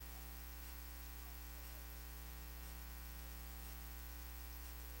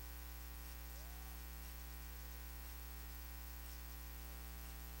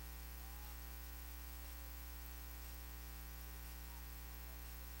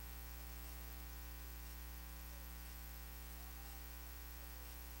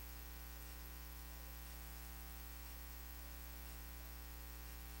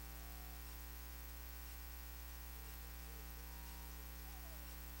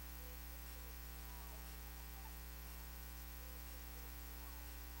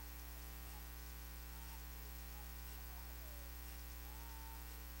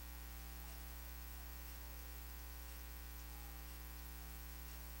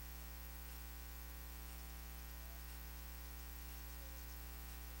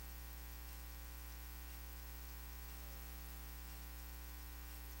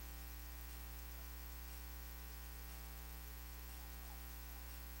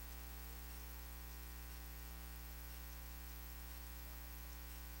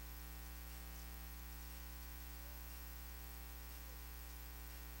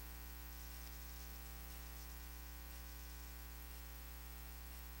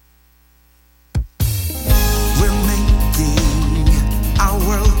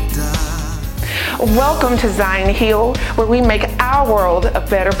Welcome to Zion Hill, where we make our world a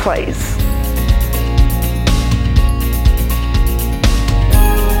better place.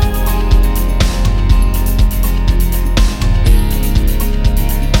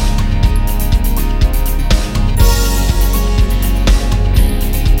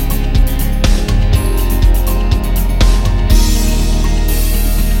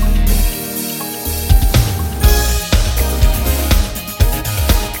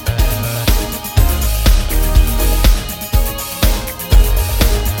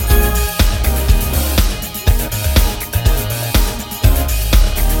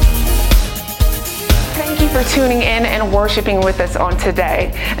 Tuning in and worshiping with us on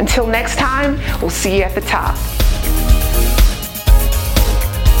today. Until next time, we'll see you at the top.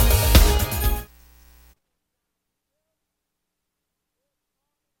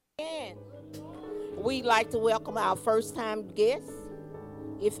 And we'd like to welcome our first-time guests.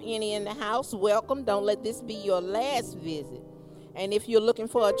 If any in the house, welcome. Don't let this be your last visit. And if you're looking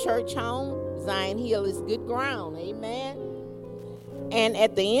for a church home, Zion Hill is good ground. Amen. And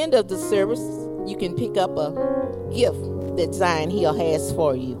at the end of the service, you can pick up a gift that Zion Hill has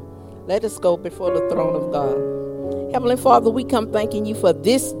for you. Let us go before the throne of God. Heavenly Father, we come thanking you for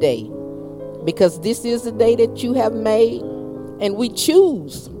this day, because this is the day that you have made, and we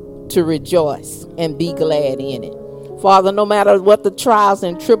choose to rejoice and be glad in it. Father, no matter what the trials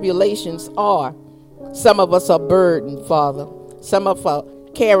and tribulations are, some of us are burdened, Father. Some of us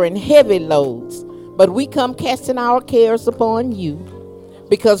are carrying heavy loads, but we come casting our cares upon you,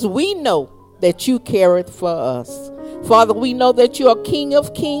 because we know that you careth for us. Father, we know that you are King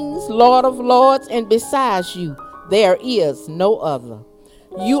of kings, Lord of lords, and besides you, there is no other.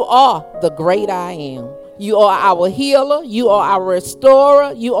 You are the great I am. You are our healer. You are our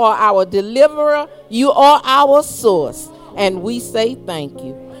restorer. You are our deliverer. You are our source. And we say thank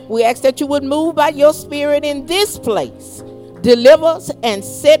you. We ask that you would move by your spirit in this place. Deliver us and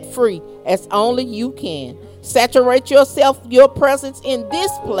set free as only you can. Saturate yourself, your presence in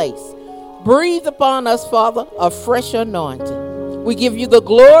this place. Breathe upon us, Father, a fresh anointing. We give you the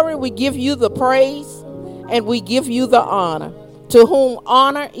glory, we give you the praise, and we give you the honor, to whom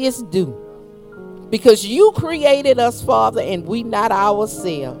honor is due. Because you created us, Father, and we not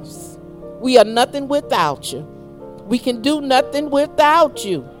ourselves. We are nothing without you. We can do nothing without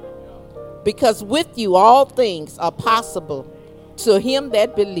you. Because with you all things are possible to him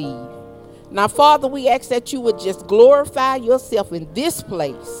that believes. Now, Father, we ask that you would just glorify yourself in this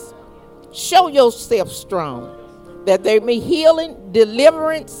place. Show yourself strong, that there be healing,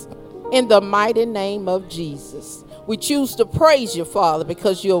 deliverance in the mighty name of Jesus. We choose to praise you, Father,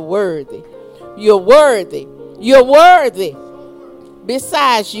 because you're worthy. You're worthy. You're worthy.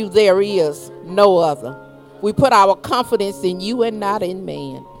 Besides you, there is no other. We put our confidence in you and not in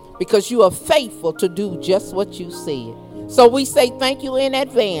man, because you are faithful to do just what you said. So we say thank you in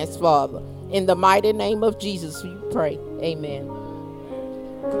advance, Father. In the mighty name of Jesus, we pray. Amen.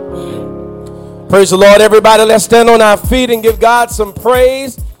 Praise the Lord, everybody. Let's stand on our feet and give God some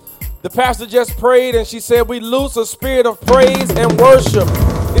praise. The pastor just prayed and she said we loose a spirit of praise and worship.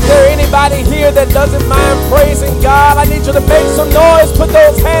 Is there anybody here that doesn't mind praising God? I need you to make some noise. Put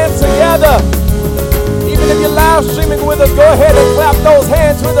those hands together. Even if you're live streaming with us, go ahead and clap those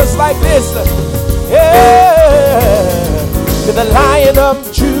hands with us like this. Yeah. To the Lion of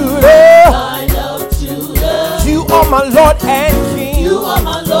Judah. Lion of Judah. You are my Lord and King. You are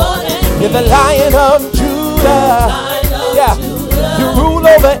my Lord and King. You're the Lion of Judah. Lion of Judah. You rule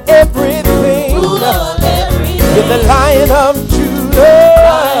over everything. Rule over everything. You're the Lion of Judah.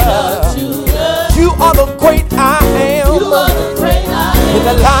 Lion of Judah. You are the great I am. You are the great I am. You're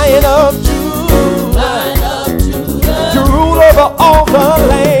the Lion of Judah. Lion of Judah. You rule over all the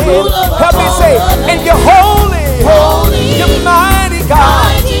land. Help me say, and you're holy. Holy. You're mighty God.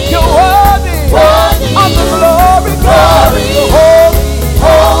 Mighty. You're worthy. Worthy. Of the glory. Glory. You're holy.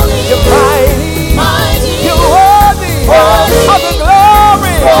 Holy. You're mighty. Mighty. You're worthy. Worthy. Of the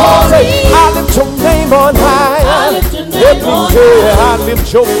glory. Glory. I lift your name on high. I lift your name on high. I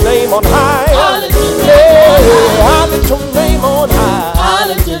lift your name on high. I lift your name on high. I lift your name on high. I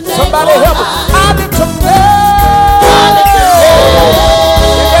lift your name Somebody on help me. high. I lift your name. I lift your name.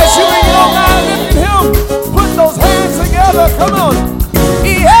 If that's you and you don't mind lifting him, put those hands together. Come on.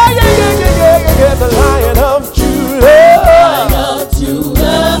 Yeah. The Lion of Judah. Lion of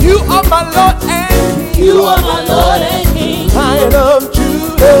Judah. You are my Lord and King. You are my Lord and King. Lion of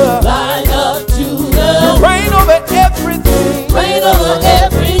Judah. Lion of Judah. You reign over everything. Reign over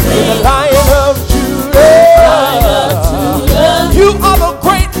everything. The Lion of Judah. Lion of Judah. You are the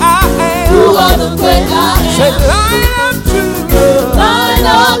great I am. You are the great I am. Say Lion of Judah. Lion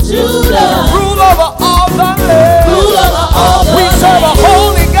of Judah. Rule over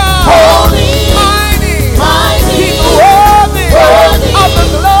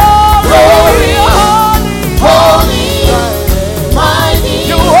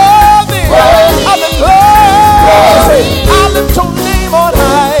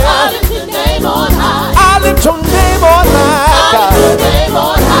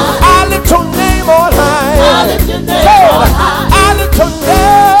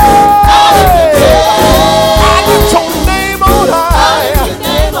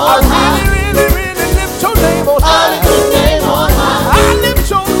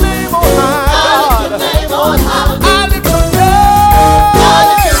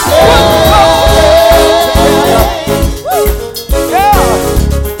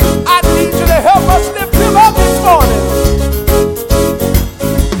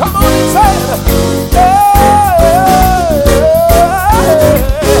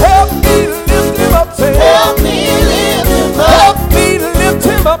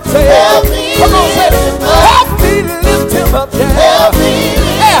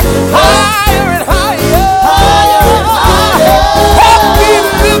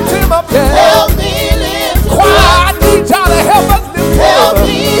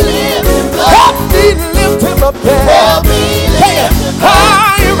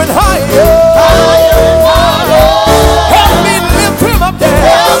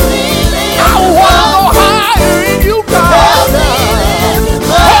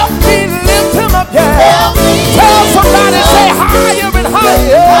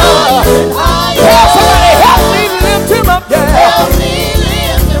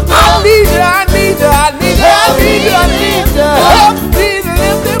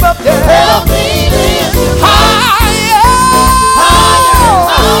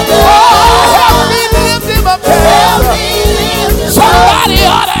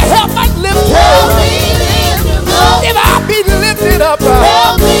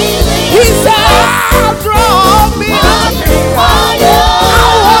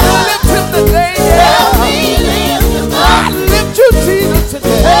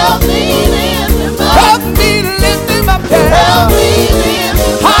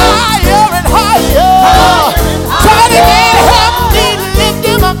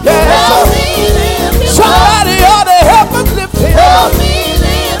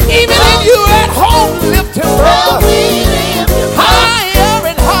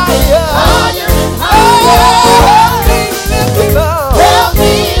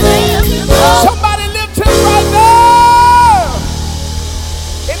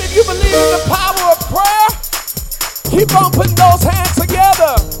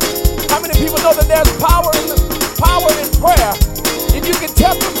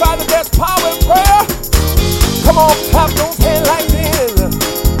anybody that there's power in prayer? Come on, clap those hands like this.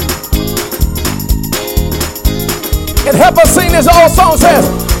 And help us sing this old song says,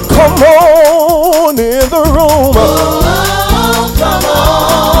 come on in the room. Oh, come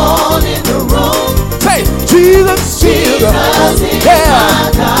on in the room. Say, Jesus, Jesus.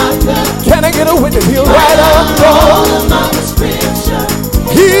 Yeah. Can I get a witness? He'll write up all of my prescription.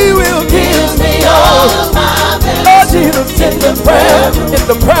 He will give me all of my medicine. Oh, Jesus, in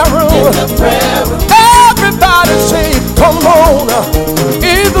the prayer room. Everybody say, come on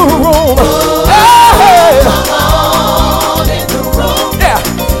in the room. Hey. Come on in the room. Yeah.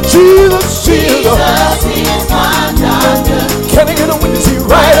 Jesus, Jesus. Jesus is my doctor. Can I get a witness? He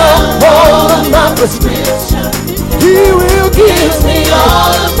write up all of my prescription. He will give me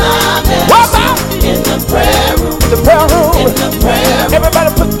all of my medicine. In the prayer room. In the prayer room. In the prayer room. Everybody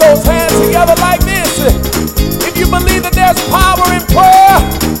put those hands together like this. If you believe that there's power in prayer,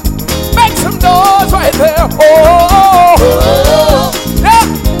 make some noise right there. Oh, yeah.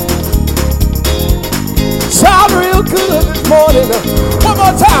 Sound real good this morning. One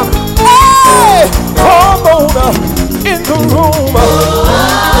more time. Hey, come on in the room.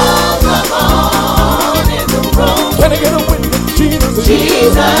 Come on in the room. Can I get a witness? Jesus,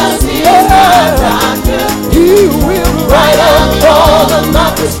 Jesus is my doctor. He will Write up all of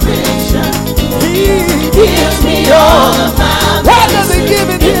my prescription. He Gives me all of my Why does he give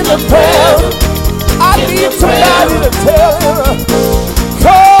it in the prayer? I need somebody to tell him,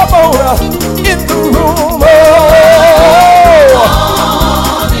 come on in the room.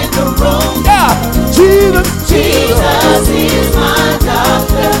 on in the room. Yeah, Jesus, Jesus is my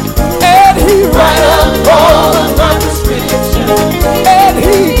doctor. and he Write writes up all of my prescription. and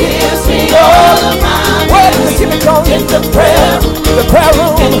he Gives me all of my where does he give it from? in the prayer room. In the prayer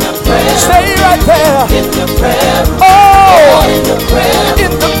room. In the prayer Stay right there. In the prayer room. Oh, In the prayer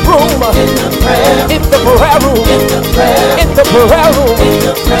in the room. In the prayer In the prayer room. In the prayer In the prayer room. In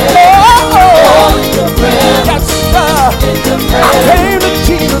the prayer Oh, In the prayer yes, sir. In the I prayer came to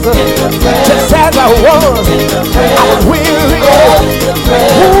Jesus prayer just as I was. In the prayer I was weary, In the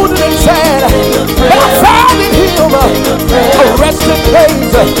prayer wounded and sad, but I found in him a resting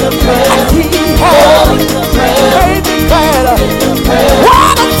place. And he had made me glad.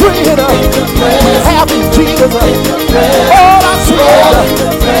 What a friend we have in Jesus. All I said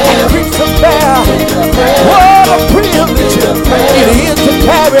and preach to bear. What a privilege it is to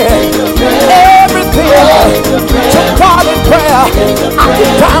carry everything to God in prayer. I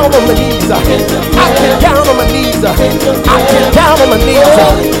get down on my knees. I get down on my knees. I get down on my knees.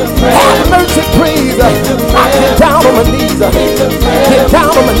 Have mercy, please. I get down on my knees. Get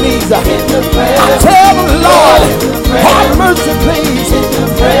down on my knees. I tell the Lord, have mercy, please.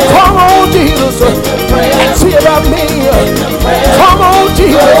 Come on, Jesus, and see about me. Come on,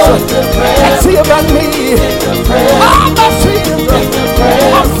 Jesus, and see about me. All my sins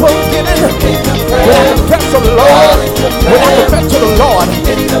are forgiven. When I confess to the Lord, when I confess to the Lord,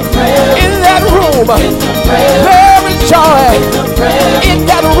 in that room, there is joy. In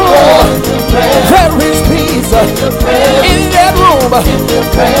that room,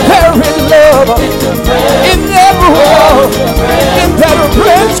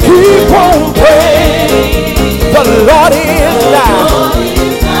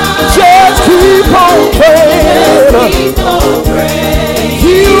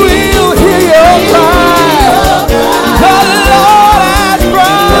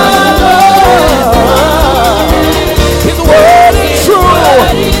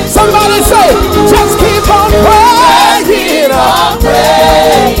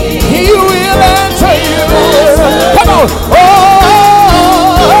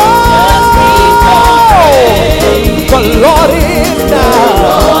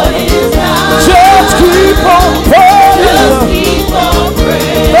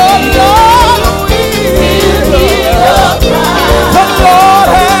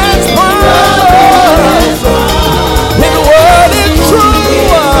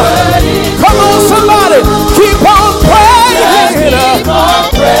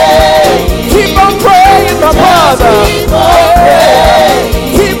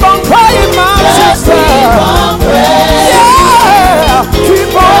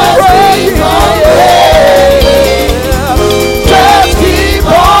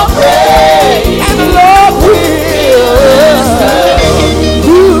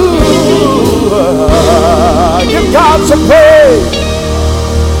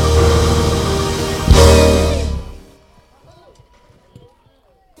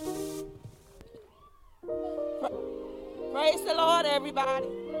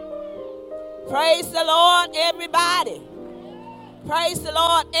 Praise the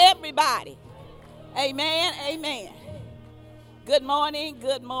Lord, everybody. Amen, amen. Good morning,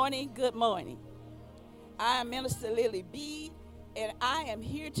 good morning, good morning. I am Minister Lily B, and I am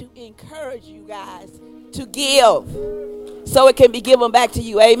here to encourage you guys to give so it can be given back to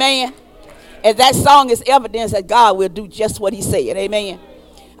you. Amen. And that song is evidence that God will do just what he said. Amen.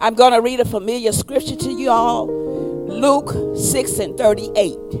 I'm going to read a familiar scripture to you all. Luke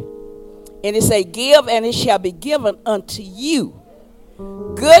 6:38. And it says, give and it shall be given unto you.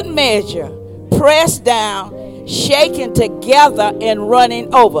 Good measure, pressed down, shaken together, and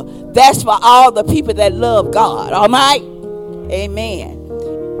running over. That's for all the people that love God. All right? Amen.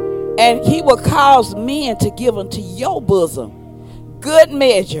 And he will cause men to give unto your bosom. Good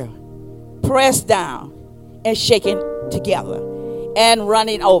measure, pressed down, and shaken together, and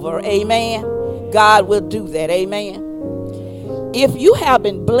running over. Amen. God will do that. Amen. If you have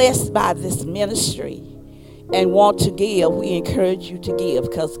been blessed by this ministry and want to give, we encourage you to give,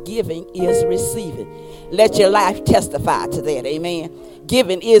 because giving is receiving. Let your life testify to that. Amen.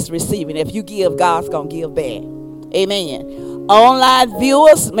 Giving is receiving. If you give, God's going to give back. Amen. Online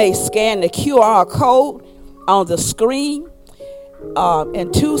viewers may scan the QR code on the screen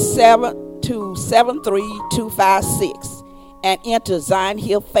and 27273-256 and enter Zion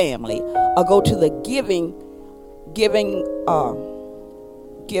Hill Family, or go to the giving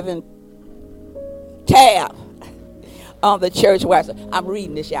tab on the church website. I'm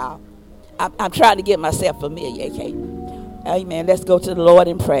reading this, y'all. I'm trying to get myself familiar, okay? Amen. Let's go to the Lord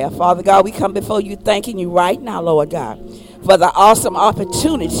in prayer. Father God, we come before you thanking you right now, Lord God, for the awesome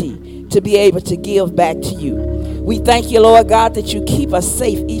opportunity to be able to give back to you. We thank you, Lord God, that you keep us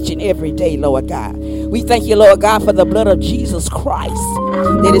safe each and every day, Lord God. We thank you, Lord God, for the blood of Jesus Christ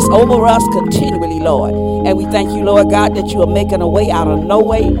that is over us continually, Lord. And we thank you, Lord God, that you are making a way out of no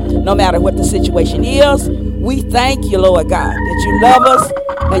way, no matter what the situation is. We thank you, Lord God, that you love us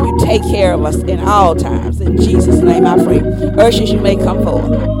and you take care of us in all times. In Jesus' name I pray. Ushers, you may come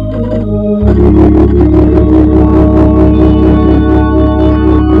forward.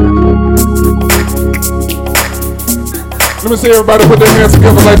 Let me see everybody put their hands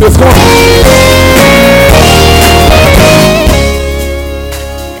together like this. Come on.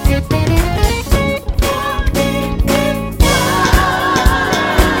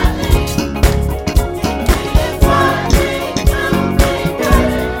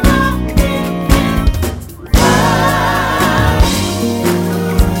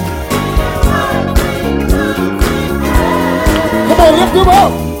 Come on, lift them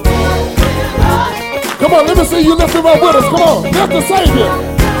up. Come on, let me see you lift him up with us. Come on, lift the Savior.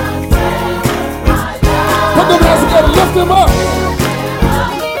 Put them hands together, lift him up.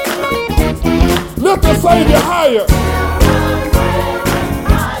 Lift the Savior higher.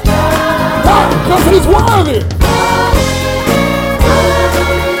 Why? Because he's worthy.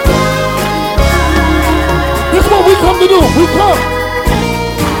 This is what we come to do.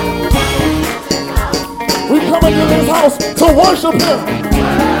 We come into this house to worship him.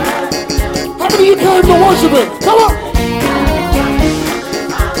 How many of you came to worship him? Come on.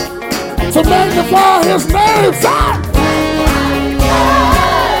 To magnify his name.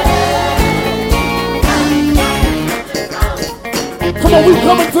 Come on, we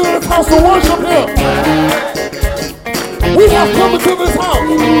come into this house to worship him. We have come into this house.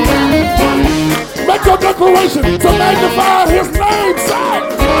 Make your declaration to magnify his name.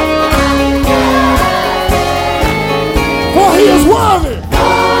 For he is worthy.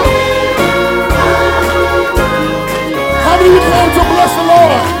 How many of you came to bless the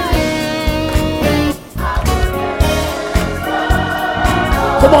Lord?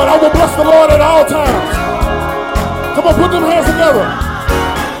 Come on, I will bless the Lord at all times. Come on, put them hands together.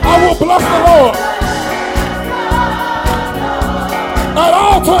 I will bless the Lord at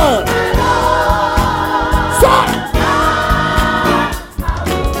all times. Stop!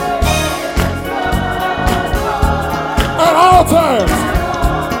 At all times.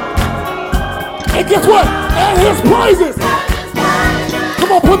 And guess what? And his praises.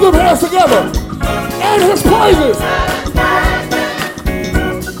 Come on, put them hands together. And his praises.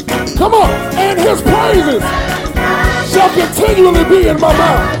 Come on, and his praises shall continually be in my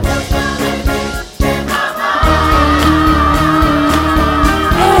mouth.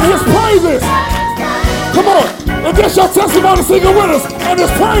 And his praises. Come on, and that's your testimony, sing it with us. And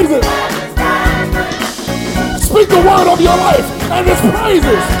his praises. Speak the word of your life. And his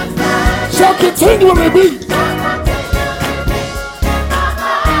praises shall continually be.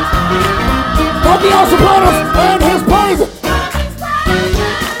 Don't be all surprised. And his praises.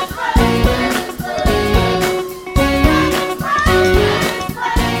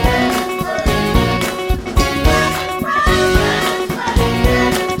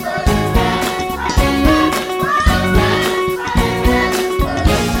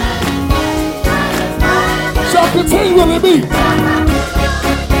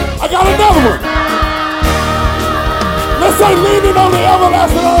 say leaning on the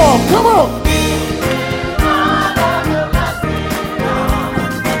everlasting arm. Come on.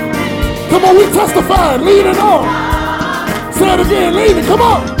 Come on, we testify. Leaning on. Say it again. Leaning. Come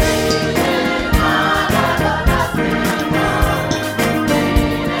on.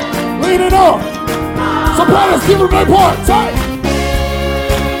 Leaning on. Somebody give them their part. Say.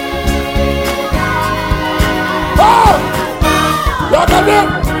 Oh! Y'all got that?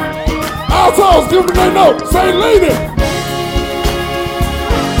 Altos, give them their note. Say leaning.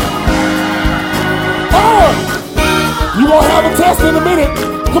 Oh! You gonna have a test in a minute.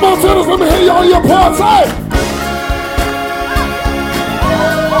 Come on, tenors, let me hear you on your part. Say.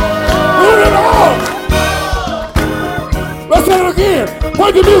 Leaning on. Let's say it again.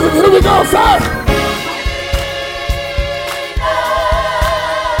 Play the music. Here we go. Say.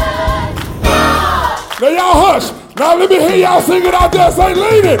 Now y'all hush. Now let me hear y'all sing it out there. Say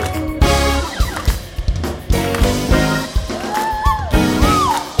leaning.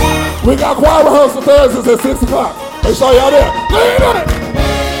 We got choir rehearsal Thursdays at 6 o'clock. Make sure y'all there. Leaning.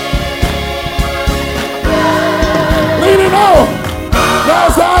 Leaning on. Now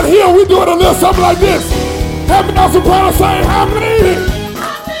it's out here. We doing a little something like this. Having out some part of saying, I'm leaning.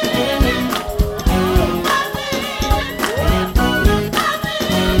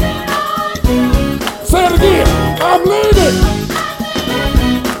 Say it again. I'm leaning.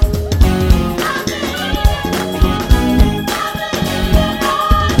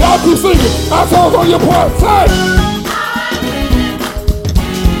 Y'all keep singing. I told on your part. Say.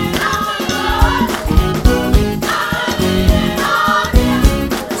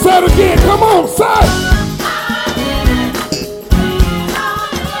 Say it again. Come on. Say.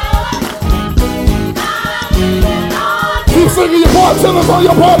 Keep singing your part. Tell us on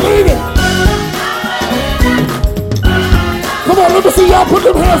your part. Leaning. Come on, let me see y'all put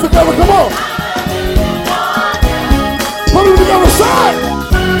them hands together. Come on. Put them together. Side.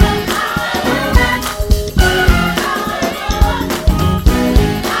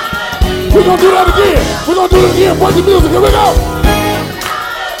 We're going to do that again. We're going to do it again. Play the music. Here we go.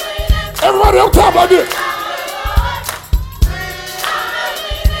 Everybody on top like this.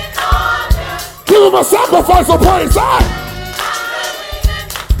 Give him a sacrifice of praise. Side.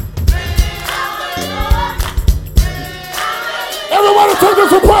 Everybody take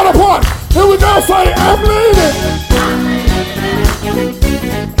this apart apart. Here we go. Say, I'm leaning.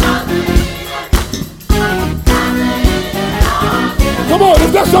 Come on,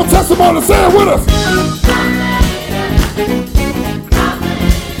 if that's your testimony, say it with us.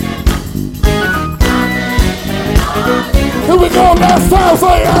 Here we go. Last time,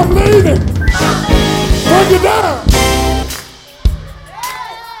 say, I'm leaning. Bring it down.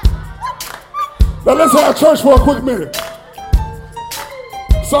 Now let's have church for a quick minute.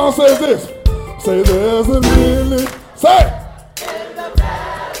 Song says this. Say there's a lily. Say. In the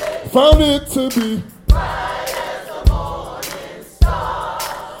valley. Found it to be. Bright as the morning star.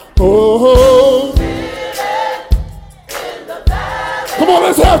 Oh. Lily in the valley. Come on,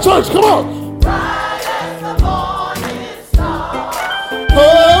 let's have church. Come on. Bright as the morning star. Oh.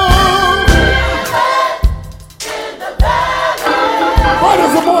 Lily in the valley. Bright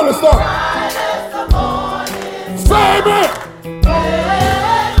as the morning star. Bright as the morning star. Say amen.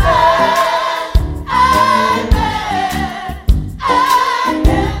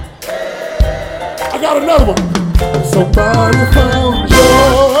 Got another one. Somebody found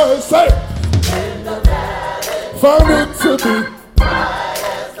joy. Say in the valley. Found it to be.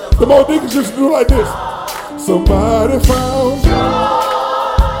 The more deacons used to do like this. Somebody found joy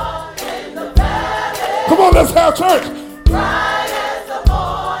in the valley. Come on, let's have church. Bright as the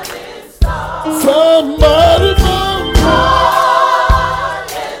morning star. Somebody found joy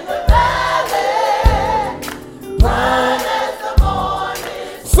in the valley. Bright as the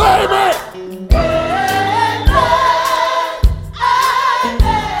morning star. Say amen.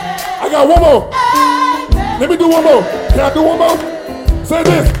 I got one more. Let me do one more. Can I do one more? Say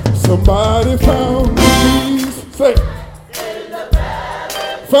this. Somebody found peace. Say.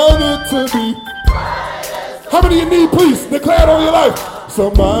 Found it to be. How many of you need peace? Declare it on your life.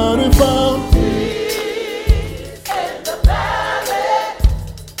 Somebody found peace in the valley.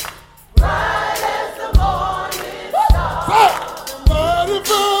 Bright as the morning star. Say. Somebody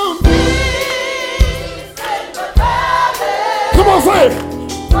found peace in the valley. Come on, say it.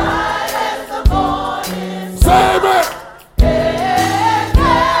 Bright as the morning star. Say amen.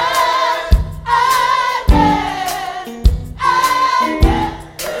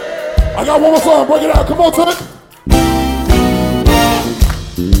 I got one more song. Break it out. Come on, Tut.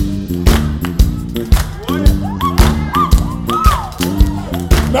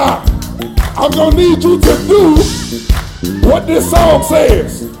 Now, I'm going to need you to do what this song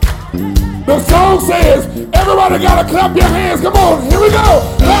says. The song says, everybody gotta clap your hands. Come on, here we go.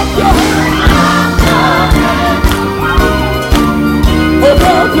 Clap your hands. Oh,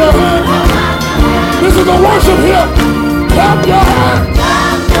 clap your hands. This is a worship here. Clap your hands.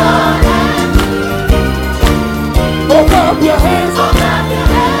 Oh, clap your hands.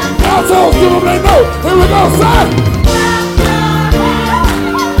 Altos, give them they know. Here we go, son.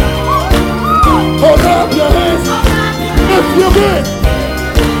 Oh, clap your hands. If you're good.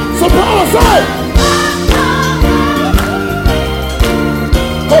 Soprano, say.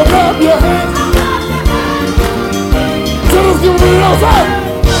 Oh, clap your hands. Tenors, give them they know, say.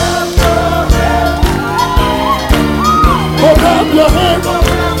 Oh, clap your hands.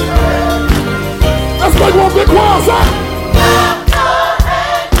 Let's make one big choir, say.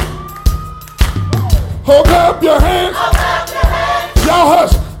 Hold up your hands. Y'all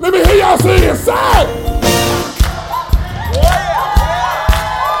hush. Let me hear y'all sing inside.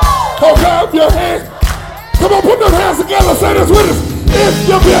 Hold up your hands. Come on, put them hands together. Say this with us. If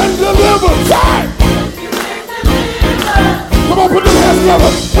you've been delivered, say. Come on, put them hands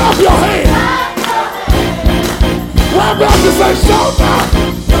together. Clap your hands. Right back and say, shout out.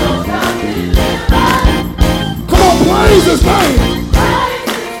 Come on, praise his name.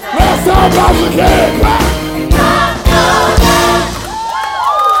 Last time about you can clap.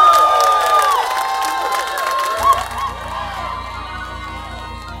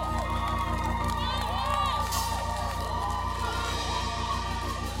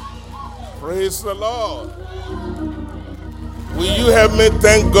 Praise the Lord. Will you help me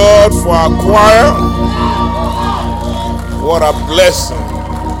thank God for our choir? What a blessing.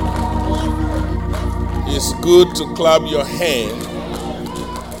 It's good to clap your hand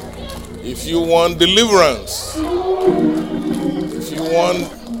if you want deliverance, if you want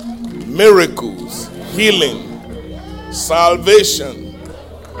miracles, healing, salvation.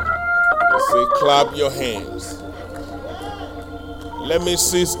 Say, clap your hands. Let me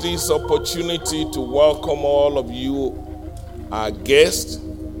seize this opportunity to welcome all of you, our guests.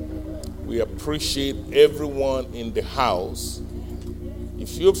 We appreciate everyone in the house.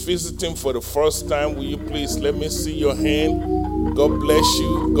 If you're visiting for the first time, will you please let me see your hand? God bless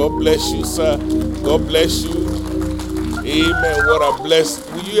you. God bless you, sir. God bless you. Amen. What a blessing.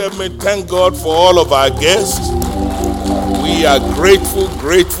 Will you help me thank God for all of our guests? We are grateful,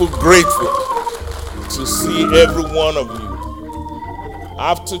 grateful, grateful to see every one of you.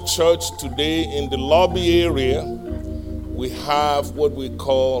 After church today in the lobby area, we have what we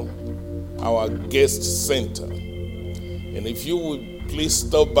call our guest center. And if you would please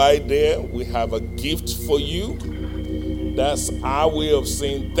stop by there, we have a gift for you. That's our way of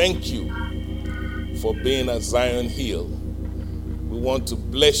saying thank you for being at Zion Hill. We want to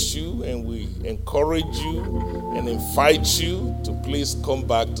bless you and we encourage you and invite you to please come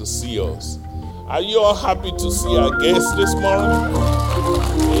back to see us. Are you all happy to see our guests this morning?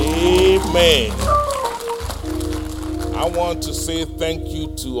 Amen. I want to say thank you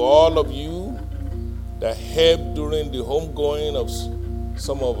to all of you that helped during the homegoing of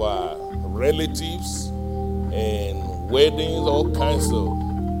some of our relatives and weddings, all kinds of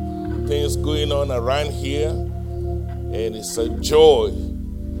things going on around here. And it's a joy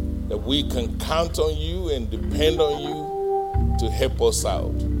that we can count on you and depend on you to help us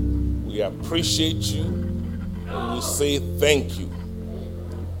out. We appreciate you and we say thank you.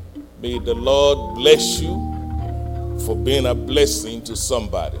 May the Lord bless you for being a blessing to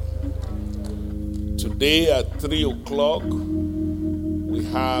somebody. Today at 3 o'clock, we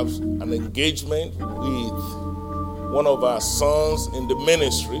have an engagement with one of our sons in the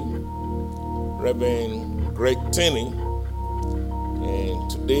ministry, Reverend Greg Tinney. And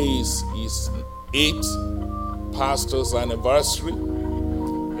today is his 8th pastor's anniversary.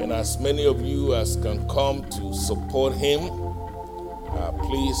 And as many of you as can come to support him,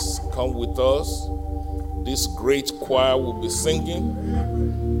 please come with us. This great choir will be singing,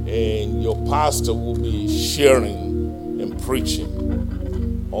 and your pastor will be sharing and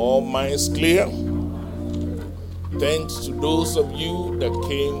preaching. All minds clear? Thanks to those of you that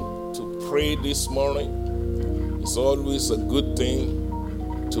came to pray this morning. It's always a good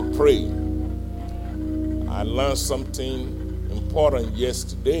thing to pray. I learned something important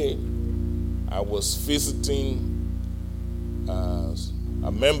yesterday. I was visiting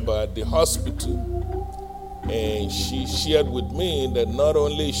a member at the hospital, and she shared with me that not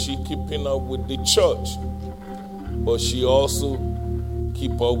only is she keeping up with the church, but she also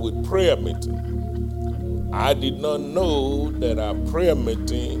keep up with prayer meeting. I did not know that our prayer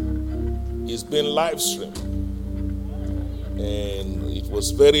meeting is being live streamed, and it was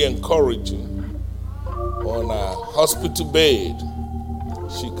very encouraging on a hospital bed,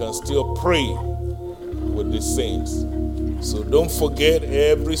 she can still pray with the saints. So don't forget,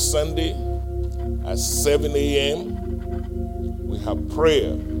 every Sunday at 7 a.m., we have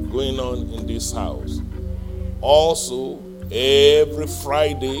prayer going on in this house. Also, every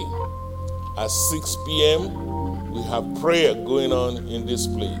Friday at 6 p.m., we have prayer going on in this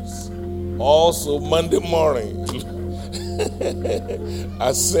place. Also, Monday morning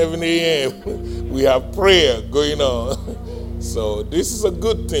at 7 a.m., we have prayer going on. So this is a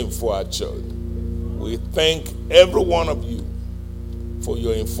good thing for our church. We thank every one of you for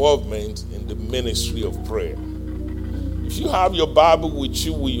your involvement in the ministry of prayer. If you have your Bible with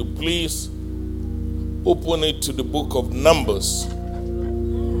you, will you please open it to the book of Numbers,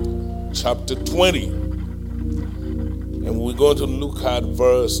 chapter 20. And we're going to look at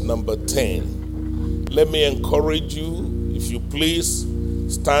verse number 10. Let me encourage you, if you please,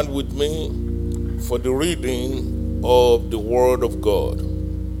 stand with me for the reading of the Word of God.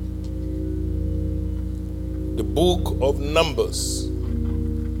 The book of Numbers,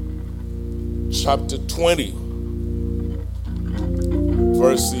 chapter 20,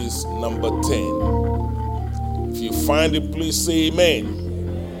 verses number 10. If you find it, please say amen.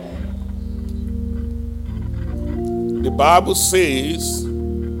 The Bible says,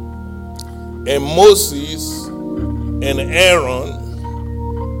 and Moses and Aaron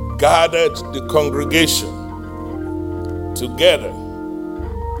gathered the congregation together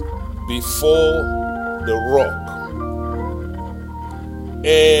before the rock.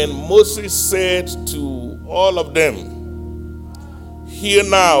 And Moses said to all of them, "Hear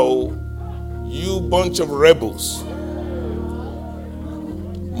now, you bunch of rebels.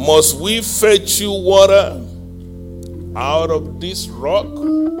 Must we fetch you water out of this rock?"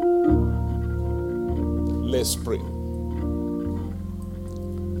 Let's pray.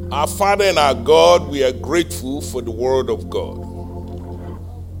 Our Father and our God, we are grateful for the word of God.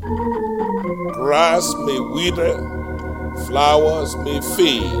 Grass may wither, flowers may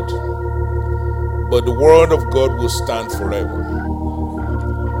fade, but the word of God will stand forever.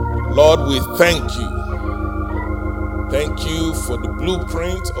 Lord, we thank you. Thank you for the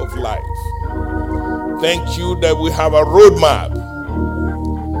blueprint of life. Thank you that we have a roadmap.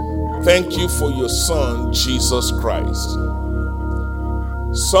 Thank you for your Son, Jesus Christ.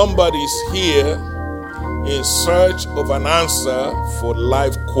 Somebody's here in search of an answer for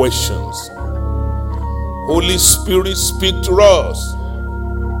life questions. Holy Spirit, speak to us.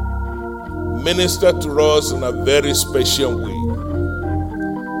 Minister to us in a very special way.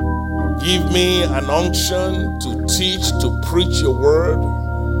 Give me an unction to teach, to preach your word.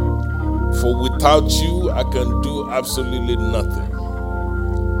 For without you, I can do absolutely nothing.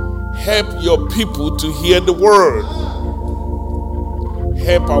 Help your people to hear the word.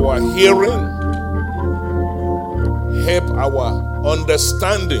 Help our hearing. Help our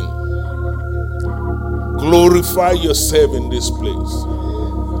understanding. Glorify yourself in this place.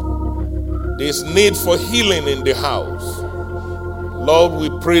 There's need for healing in the house. Lord, we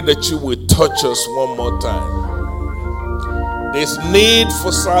pray that you will touch us one more time. There's need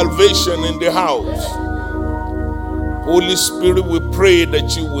for salvation in the house. Holy Spirit, we pray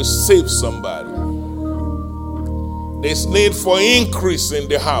that you will save somebody. There's need for increase in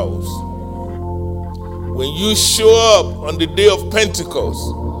the house. When you show up on the day of Pentecost,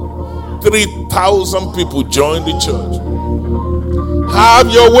 3,000 people joined the church. Have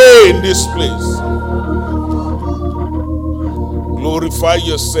your way in this place. Glorify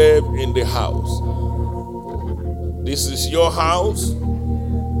yourself in the house. This is your house.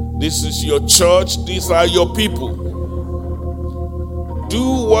 This is your church. These are your people. Do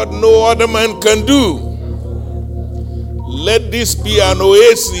what no other man can do. Let this be an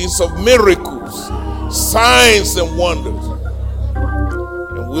oasis of miracles, signs and wonders.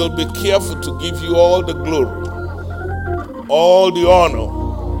 And we'll be careful to give you all the glory, all the honor,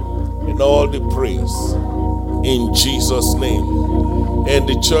 and all the praise. In Jesus' name. And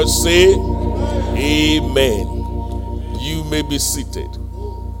the church say, amen. You may be seated.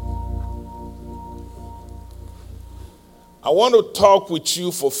 I want to talk with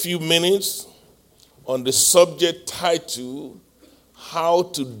you for a few minutes on the subject titled, How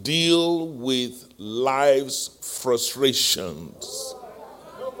to Deal with Life's Frustrations.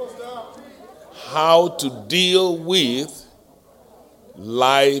 How to deal with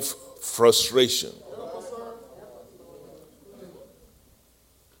life frustration.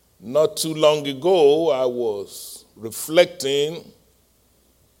 Not too long ago, I was reflecting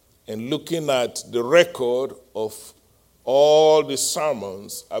and looking at the record of all the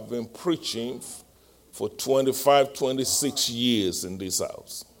sermons I've been preaching for 25, 26 years in this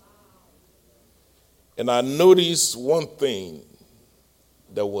house. And I noticed one thing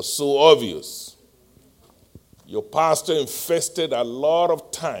that was so obvious. Your pastor invested a lot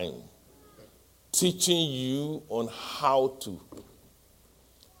of time teaching you on how to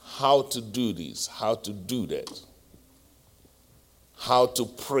do this, how to do that, how to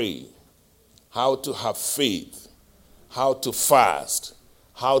pray, how to have faith, how to fast,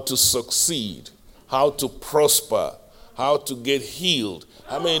 how to succeed, how to prosper, how to get healed.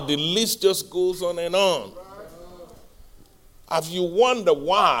 I mean, the list just goes on and on. Have you wondered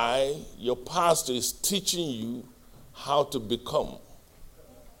why your pastor is teaching you how to become?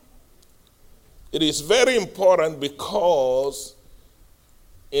 It is very important because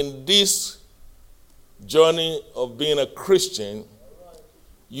in this journey of being a Christian,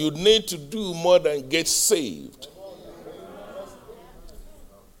 you need to do more than get saved.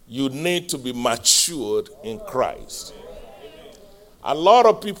 You need to be matured in Christ. A lot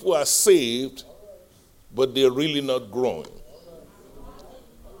of people are saved, but they're really not growing.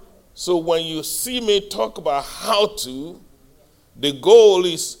 So when you see me talk about how to, the goal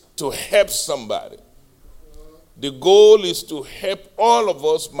is to help somebody. The goal is to help all of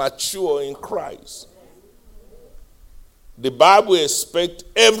us mature in Christ. The Bible expects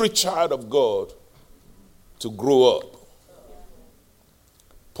every child of God to grow up.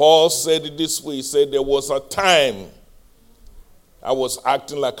 Paul said it this way. He said, there was a time I was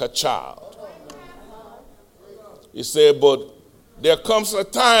acting like a child. He said, but there comes a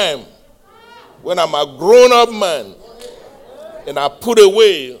time when I'm a grown-up man and I put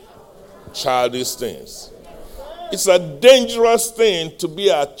away childish things. It's a dangerous thing to be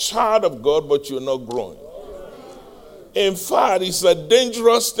a child of God, but you're not growing. In fact, it's a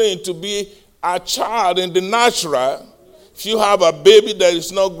dangerous thing to be a child in the natural. If you have a baby that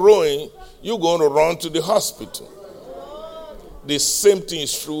is not growing, you're going to run to the hospital. The same thing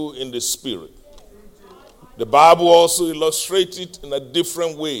is true in the spirit. The Bible also illustrates it in a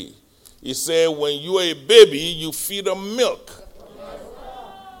different way. It said, when you are a baby, you feed them milk.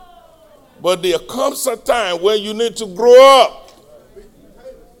 But there comes a time when you need to grow up,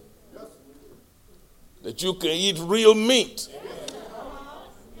 that you can eat real meat.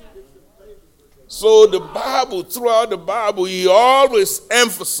 So the Bible, throughout the Bible, he always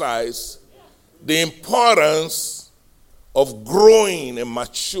emphasized the importance of growing and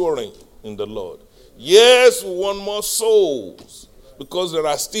maturing in the Lord. Yes, we want more souls because there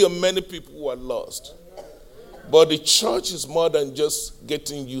are still many people who are lost. But the church is more than just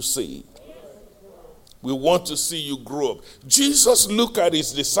getting you saved. We want to see you grow up. Jesus looked at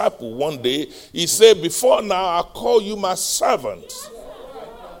his disciple one day. He said, before now I call you my servant.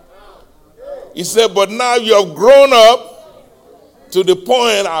 He said, but now you have grown up to the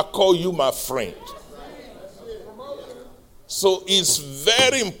point I call you my friend. So it's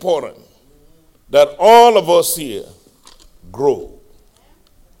very important that all of us here grow.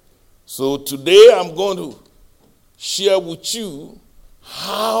 So today I'm going to share with you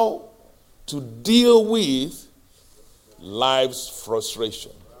how to deal with life's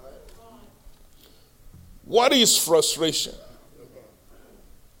frustration. What is frustration?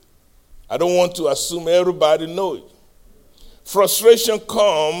 I don't want to assume everybody knows it. Frustration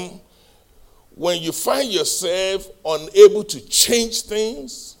comes when you find yourself unable to change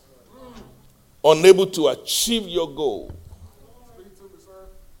things, unable to achieve your goal.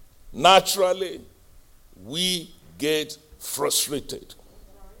 Naturally, we get frustrated.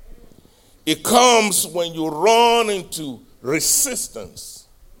 It comes when you run into resistance.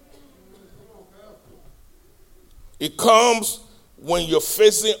 It comes when you're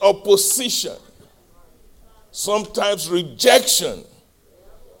facing opposition. Sometimes rejection.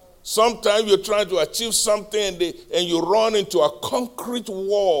 Sometimes you're trying to achieve something and you run into a concrete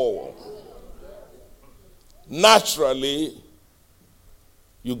wall. Naturally,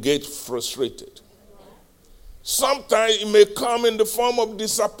 you get frustrated. Sometimes it may come in the form of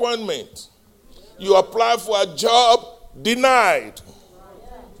disappointment. You apply for a job, denied.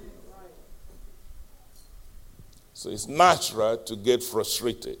 So it's natural to get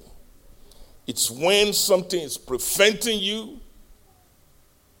frustrated. It's when something is preventing you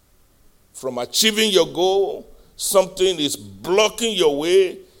from achieving your goal, something is blocking your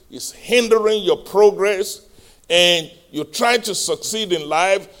way, is hindering your progress, and you're trying to succeed in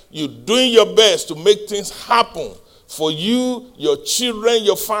life, you're doing your best to make things happen for you, your children,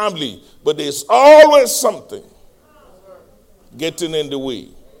 your family, but there's always something getting in the way.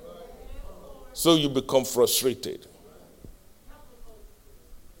 So you become frustrated.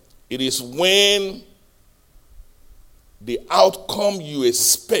 It is when the outcome you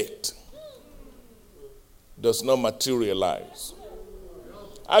expect does not materialize.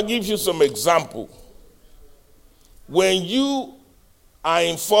 I'll give you some example. when you are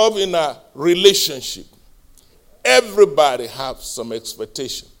involved in a relationship, everybody has some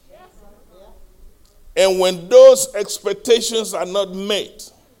expectation. And when those expectations are not met,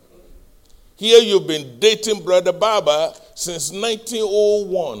 here you've been dating Brother Baba since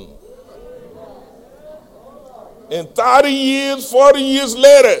 1901. And 30 years, 40 years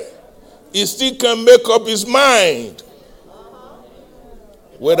later, he still can make up his mind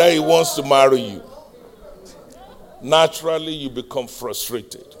whether he wants to marry you. Naturally, you become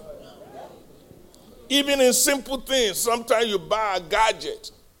frustrated. Even in simple things, sometimes you buy a gadget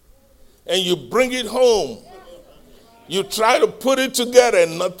and you bring it home. You try to put it together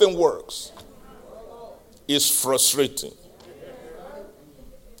and nothing works. It's frustrating.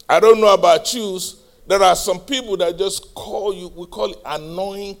 I don't know about you. There are some people that just call you, we call it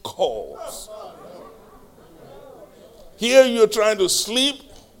annoying calls. Here you're trying to sleep,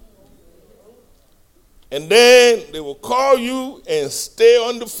 and then they will call you and stay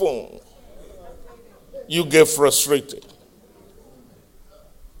on the phone. You get frustrated.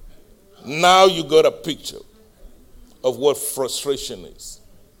 Now you got a picture of what frustration is.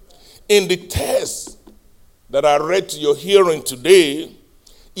 In the text that I read to your hearing today,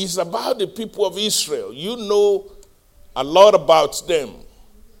 it's about the people of Israel. You know a lot about them.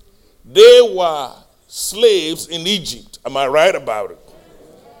 They were slaves in Egypt. Am I right about it?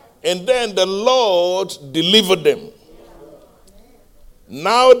 And then the Lord delivered them.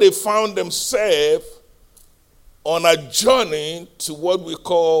 Now they found themselves on a journey to what we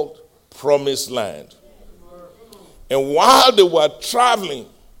call Promised Land. And while they were traveling,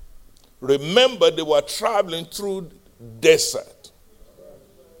 remember they were traveling through desert.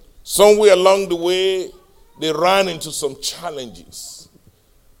 Somewhere along the way, they ran into some challenges.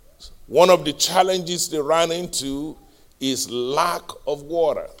 One of the challenges they ran into is lack of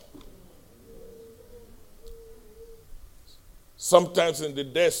water. Sometimes in the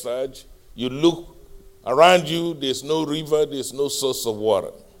desert, you look around you, there's no river, there's no source of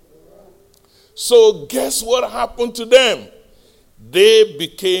water. So guess what happened to them? They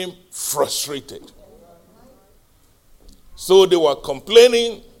became frustrated. So they were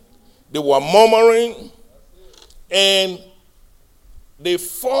complaining, they were murmuring, and they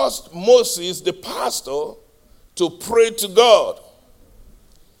forced Moses, the pastor, to pray to God.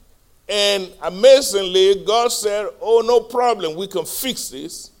 And amazingly, God said, oh, no problem, we can fix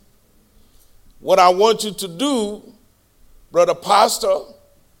this. What I want you to do, brother pastor,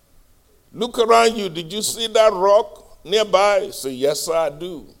 look around you. Did you see that rock nearby? He said, yes, sir, I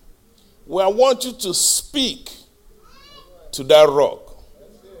do. Well, I want you to speak to that rock.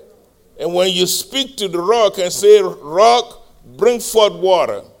 And when you speak to the rock and say, rock, bring forth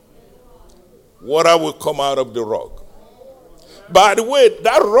water, water will come out of the rock. By the way,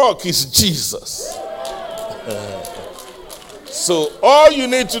 that rock is Jesus. So all you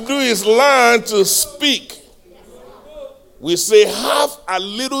need to do is learn to speak. We say, have a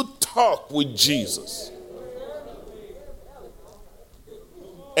little talk with Jesus.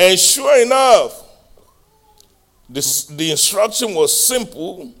 And sure enough, the instruction was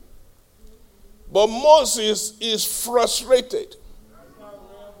simple, but Moses is frustrated.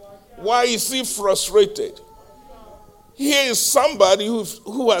 Why is he frustrated? Here is somebody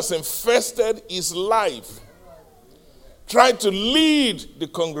who has invested his life trying to lead the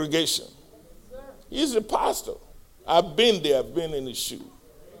congregation. He's a pastor. I've been there, I've been in his shoe.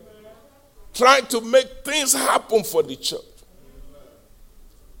 Trying to make things happen for the church.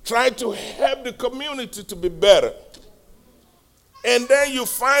 Trying to help the community to be better. And then you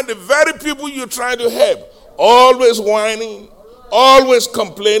find the very people you're trying to help always whining, always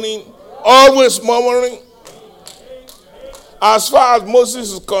complaining, always murmuring. As far as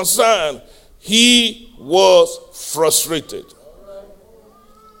Moses is concerned, he was frustrated.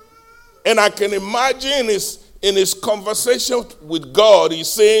 And I can imagine in his conversation with God, he's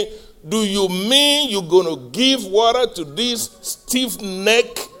saying, do you mean you're going to give water to these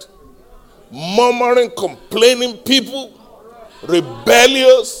stiff-necked, murmuring, complaining people,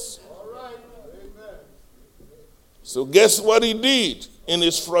 rebellious? So guess what he did in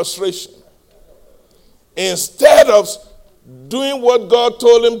his frustration? Instead of doing what God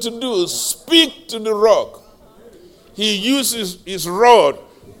told him to do, speak to the rock, he uses his rod.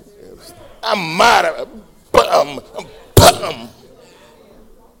 I'm mad at him. Bam.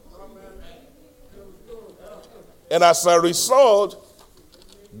 And as a result,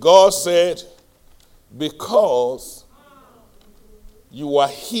 God said, because you are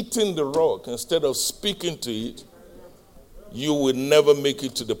hitting the rock instead of speaking to it, you will never make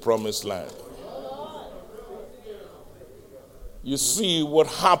it to the promised land. You see what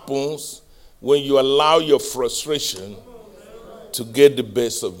happens when you allow your frustration to get the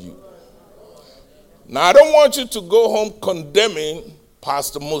best of you. Now, I don't want you to go home condemning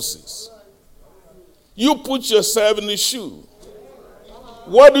Pastor Moses. You put yourself in his shoe.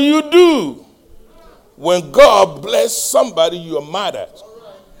 What do you do when God bless somebody you are mad at?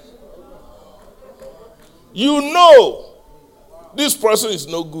 You know this person is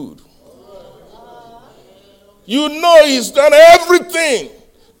no good. You know he's done everything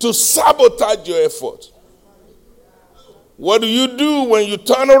to sabotage your effort. What do you do when you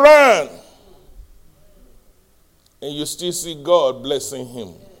turn around and you still see God blessing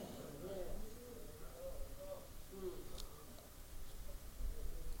him?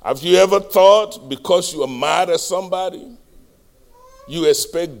 Have you ever thought because you are mad at somebody, you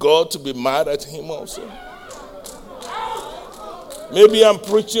expect God to be mad at him also? Maybe I'm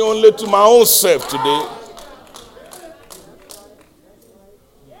preaching only to my own self today.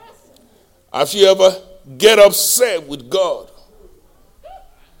 Have you ever get upset with God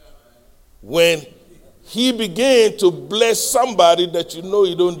when he began to bless somebody that you know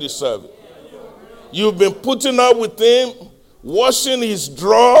you don't deserve it? You've been putting up with him, washing his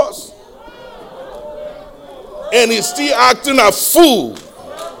drawers, and he's still acting a fool.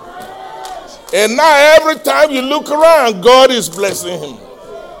 And now every time you look around, God is blessing him.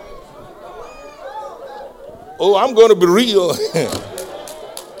 Oh, I'm going to be real.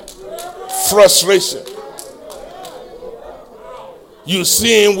 Frustration. You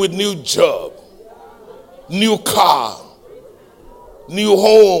see him with new job, new car, new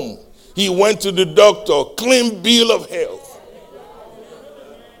home. He went to the doctor, clean bill of health.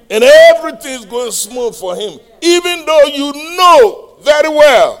 And everything's going smooth for him, even though you know very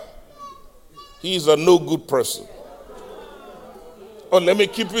well he's a no good person. Oh, let me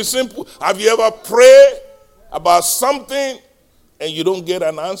keep it simple. Have you ever prayed about something and you don't get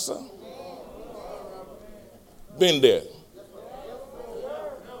an answer? Been there.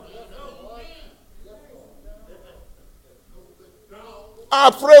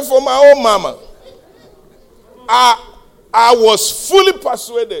 I prayed for my own mama. I was fully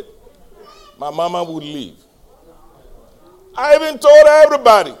persuaded my mama would leave. I even told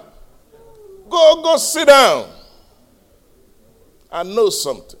everybody, go sit down. I know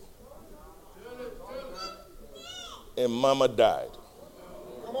something. And mama died.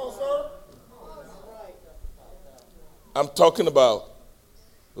 Come on, sir. I'm talking about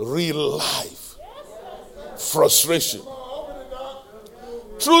real life frustration.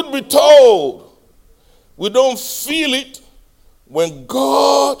 Truth be told, we don't feel it when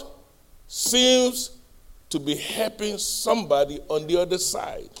God seems to be helping somebody on the other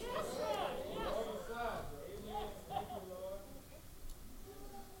side.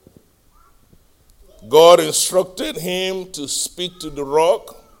 God instructed him to speak to the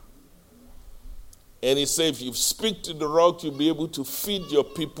rock. And he said, if you speak to the rock, you'll be able to feed your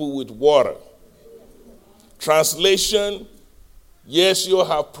people with water. Translation, yes, you'll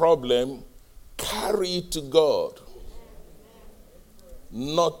have problem. Carry it to God,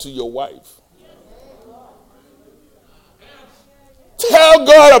 not to your wife. Tell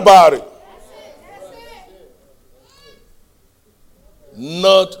God about it.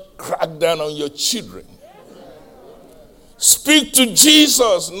 Not crack down on your children. Speak to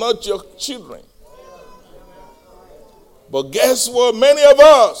Jesus, not your children. But guess what? Many of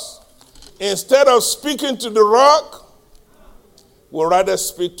us, instead of speaking to the rock, will rather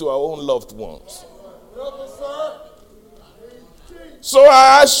speak to our own loved ones. So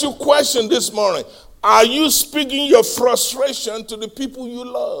I ask you a question this morning. Are you speaking your frustration to the people you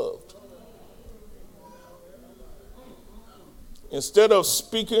loved? Instead of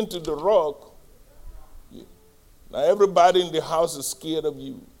speaking to the rock, now everybody in the house is scared of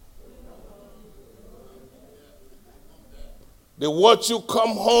you. They watch you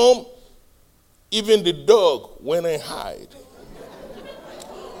come home, even the dog went and hide.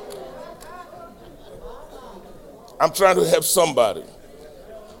 I'm trying to help somebody.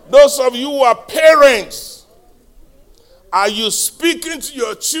 Those of you who are parents, are you speaking to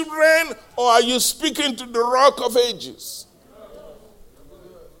your children or are you speaking to the rock of ages?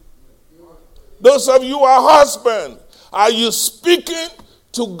 Those of you who are husbands, are you speaking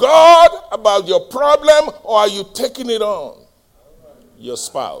to God about your problem or are you taking it on your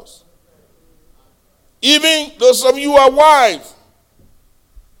spouse? Even those of you who are wives,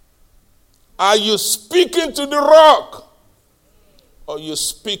 are you speaking to the rock or are you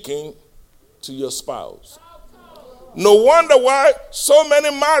speaking to your spouse? No wonder why so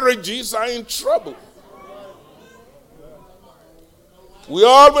many marriages are in trouble. We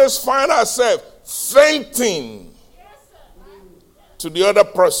always find ourselves fainting to the other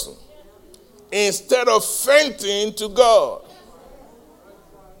person. instead of fainting to God.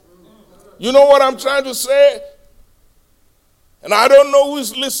 You know what I'm trying to say? And I don't know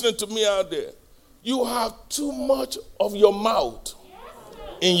who's listening to me out there. You have too much of your mouth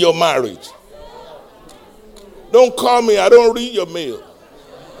in your marriage. Don't call me, I don't read your mail.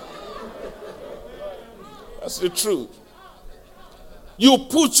 That's the truth. You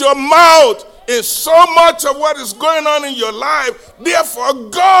put your mouth in so much of what is going on in your life, therefore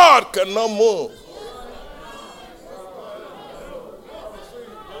God cannot move.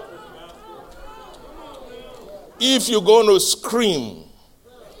 If you're going to scream,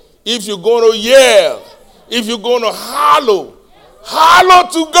 if you're going to yell, if you're going to holler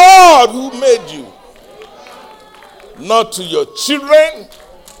to God who made you. Not to your children,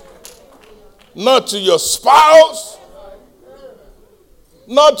 not to your spouse,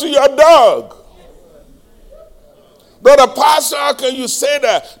 not to your dog. Brother Pastor, how can you say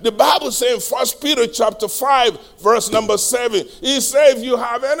that? The Bible says in 1 Peter chapter 5, verse number 7, it says if you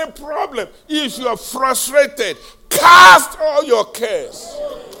have any problem, if you are frustrated, cast all your cares.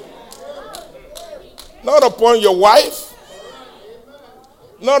 Not upon your wife,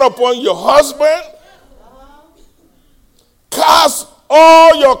 not upon your husband. Cast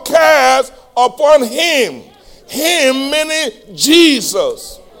all your cares upon him. Him meaning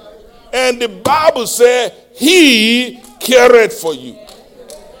Jesus. And the Bible said he cared for you.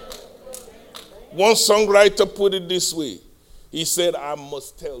 One songwriter put it this way. He said, I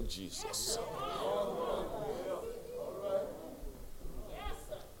must tell Jesus.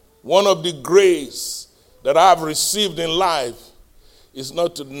 One of the grace that I've received in life is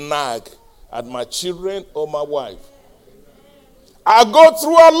not to nag at my children or my wife. I go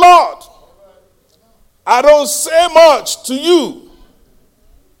through a lot. I don't say much to you.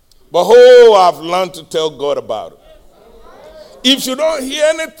 But I've learned to tell God about it. If you don't hear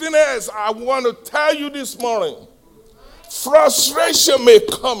anything else, I want to tell you this morning, frustration may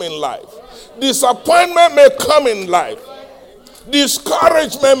come in life. Disappointment may come in life.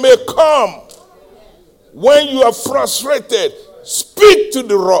 Discouragement may come. When you are frustrated, speak to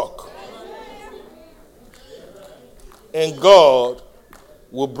the rock. And God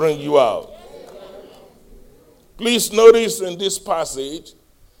will bring you out. Please notice in this passage,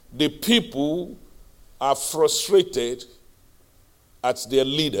 the people are frustrated at their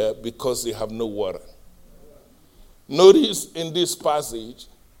leader because they have no water. Notice in this passage,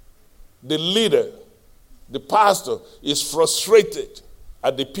 the leader, the pastor, is frustrated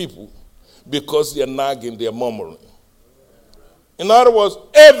at the people because they are nagging, they are murmuring. In other words,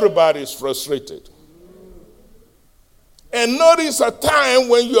 everybody is frustrated. And notice a time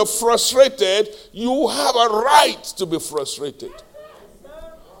when you are frustrated, you have a right to be frustrated.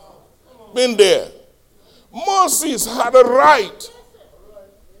 Been there. Moses had a right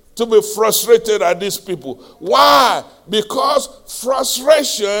to be frustrated at these people. Why? Because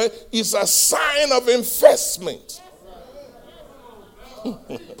frustration is a sign of investment.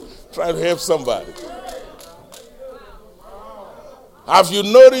 Try to help somebody. Have you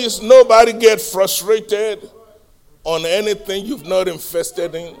noticed nobody gets frustrated on anything you've not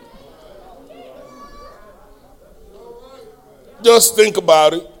invested in? Just think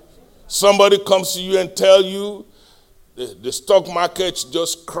about it. Somebody comes to you and tell you the stock market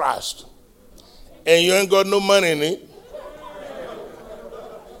just crashed and you ain't got no money in it.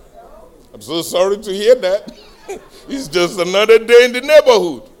 I'm so sorry to hear that. It's just another day in the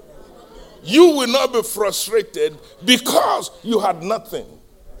neighborhood. You will not be frustrated because you had nothing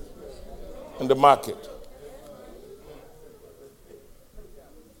in the market.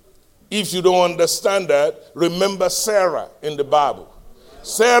 If you don't understand that, remember Sarah in the Bible.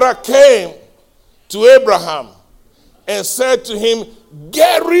 Sarah came to Abraham and said to him,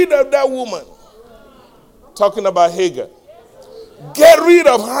 get rid of that woman. Talking about Hagar. Get rid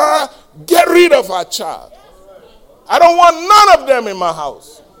of her. Get rid of her child. I don't want none of them in my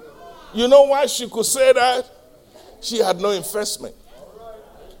house. You know why she could say that? She had no investment.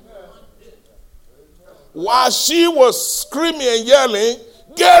 While she was screaming and yelling,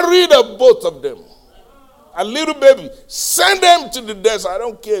 get rid of both of them. A little baby, send them to the desert. I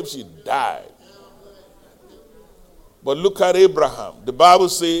don't care if she died. But look at Abraham. The Bible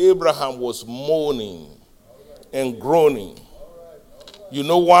says Abraham was moaning and groaning. You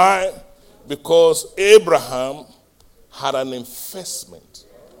know why? Because Abraham had an investment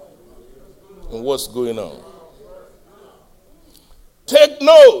in what's going on. Take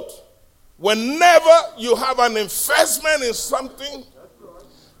note, whenever you have an investment in something,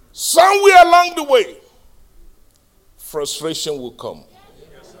 somewhere along the way, frustration will come.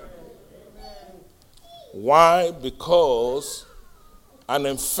 Why? Because An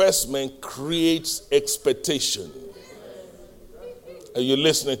investment creates expectation. Are you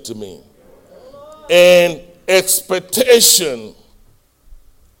listening to me? And expectation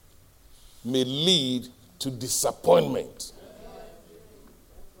may lead to disappointment.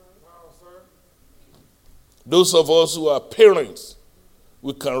 Those of us who are parents,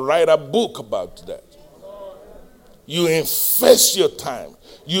 we can write a book about that. You invest your time,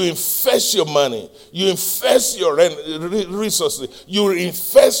 you invest your money, you invest your resources, you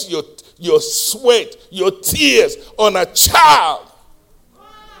invest your sweat, your tears on a child.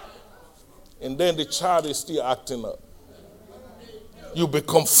 And then the child is still acting up. You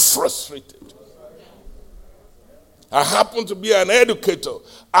become frustrated. I happen to be an educator.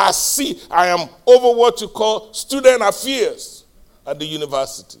 I am over what you call student affairs at the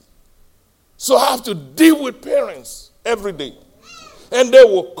university. So I have to deal with parents every day. And they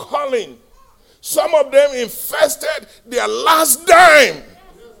were calling. Some of them invested their last dime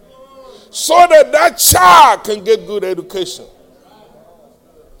so that child can get good education.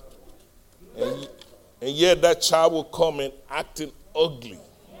 And yet that child will come and acting ugly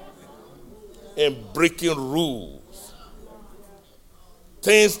and breaking rules.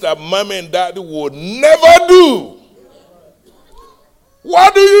 Things that mommy and daddy would never do.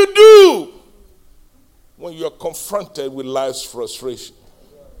 What do you do when you're confronted with life's frustration?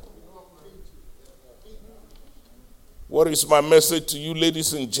 What is my message to you,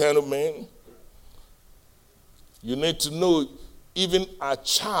 ladies and gentlemen? You need to know, even a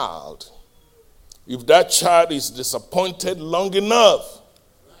child, if that child is disappointed long enough,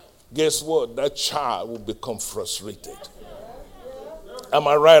 guess what? That child will become frustrated. Am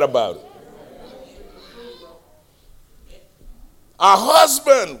I right about it? Our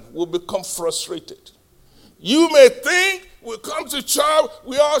husband will become frustrated. You may think we come to church,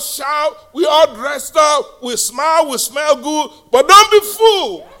 we all shout, we all dressed up, we smile, we smell good, but don't be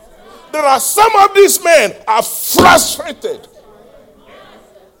fooled. There are some of these men are frustrated.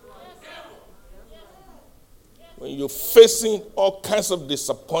 When you're facing all kinds of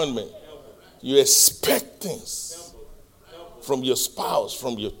disappointment, you expect things from your spouse,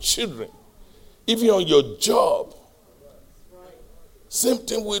 from your children, even on your job. Same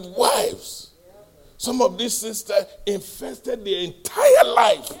thing with wives. Some of these sisters invested their entire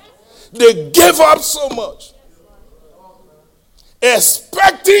life. They gave up so much,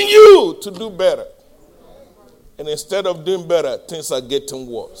 expecting you to do better. And instead of doing better, things are getting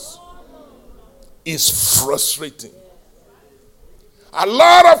worse. It's frustrating. A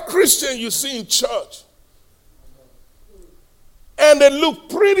lot of Christians you see in church, and they look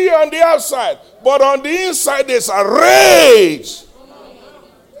pretty on the outside, but on the inside there's a rage.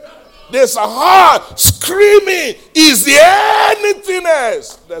 There's a heart screaming, is there anything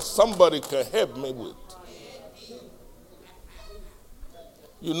else that somebody can help me with?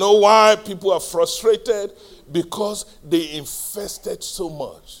 You know why people are frustrated? Because they invested so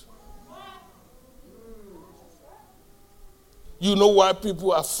much. You know why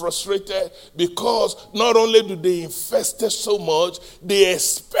people are frustrated? Because not only do they invest so much, they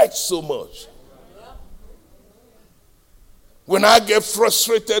expect so much. When I get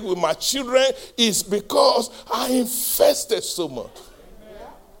frustrated with my children, it's because I invested so much.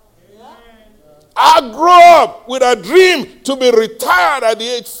 I grew up with a dream to be retired at the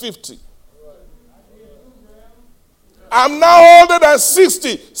age 50. I'm now older than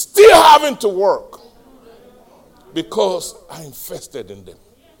 60, still having to work because I invested in them.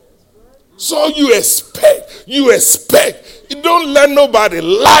 So you expect. You don't let nobody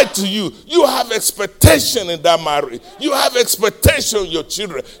lie to you. You have expectation in that marriage. You have expectation in your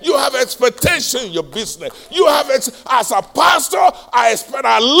children. You have expectation in your business. As a pastor, I expect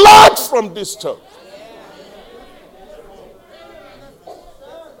a lot from this church.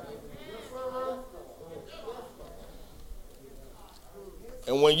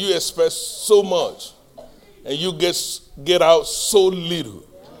 And when you expect so much and you get out so little,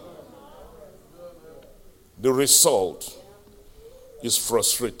 the result is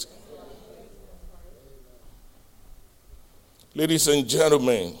frustrating. Ladies and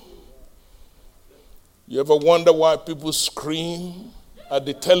gentlemen, you ever wonder why people scream at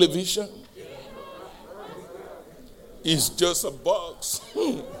the television? It's just a box.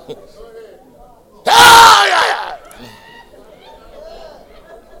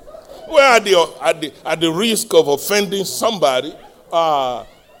 Well, at the risk of offending somebody,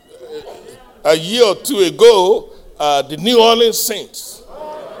 a year or two ago, the New Orleans Saints,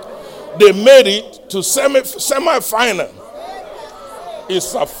 they made it to semi-final.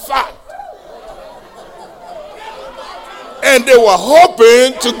 It's a fact. And they were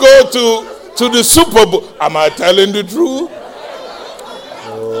hoping to go to the Super Bowl. Am I telling the truth?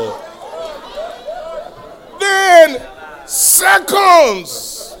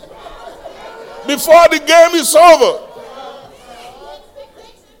 seconds before the game is over.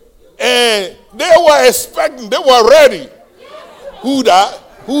 And they were expecting, they were ready. Who that?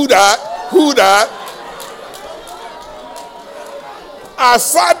 Who that? Who that? I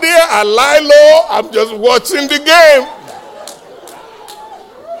sat there, I lie low, I'm just watching the game.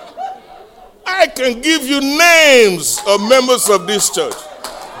 I can give you names of members of this church.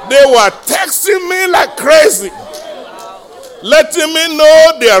 They were texting me like crazy, letting me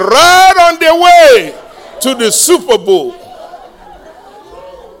know they're right on their way to the Super Bowl.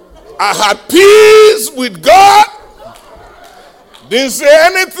 I had peace with God, didn't say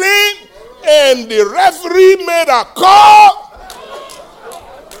anything, and the referee made a call,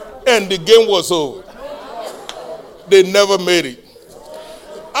 and the game was over. They never made it.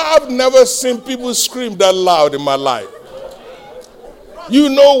 I've never seen people scream that loud in my life. You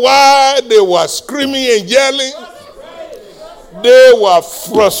know why they were screaming and yelling? They were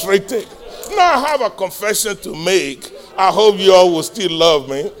frustrated. Now I have a confession to make. I hope you all will still love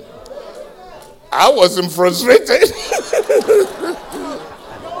me. I wasn't frustrated.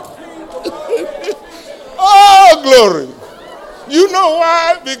 Oh, glory. You know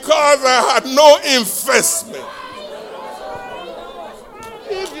why? Because I had no investment.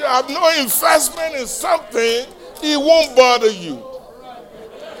 If you have no investment in something, it won't bother you.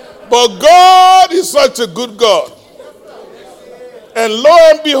 But God is such a good God. And lo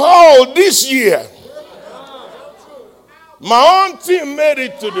and behold, this year, my own team made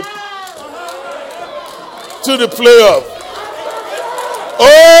it to the playoff.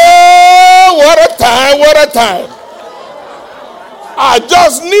 Oh, what a time, what a time. I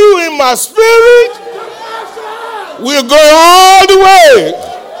just knew in my spirit we're going all the way.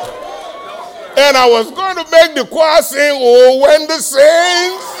 And I was going to make the choir sing, oh, when the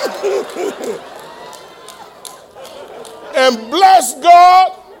saints. And bless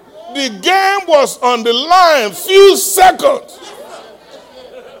God, the game was on the line, few seconds.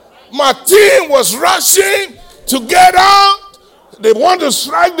 My team was rushing to get out. They want to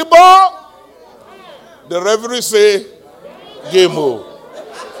strike the ball. The referee said, game over.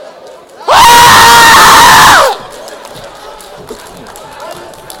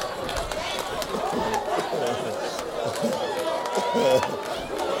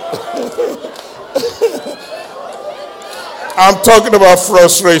 I'm talking about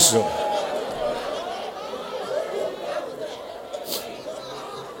frustration.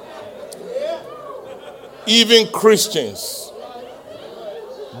 Even Christians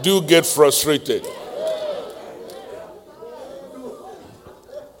do get frustrated.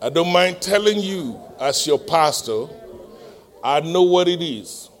 I don't mind telling you, as your pastor, I know what it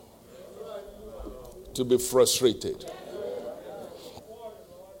is to be frustrated.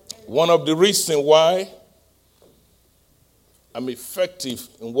 One of the reasons why I'm effective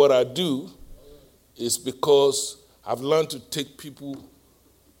in what I do is because I've learned to take people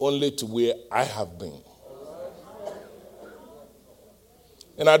only to where I have been.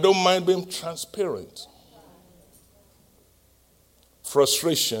 And I don't mind being transparent.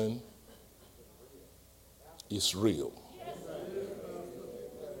 Frustration is real.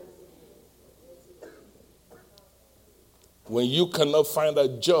 When you cannot find a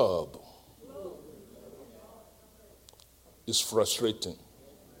job, it's frustrating.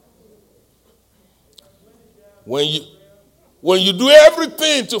 When you do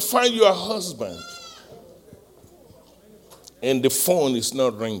everything to find your husband and the phone is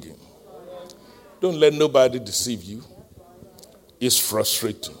not ringing, don't let nobody deceive you. It's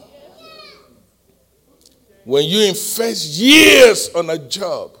frustrating. When you invest years on a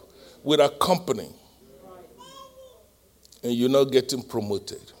job with a company and you're not getting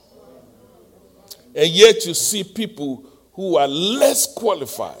promoted, and yet you see people who are less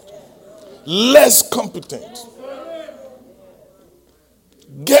qualified, less competent,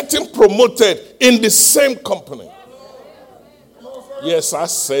 getting promoted in the same company. Yes, I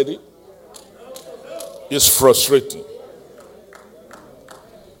said it. It's frustrating.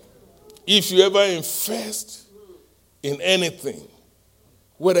 If you ever invest in anything,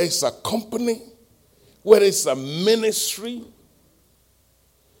 whether it's a company, whether it's a ministry,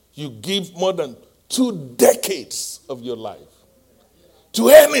 you give more than 2 decades of your life to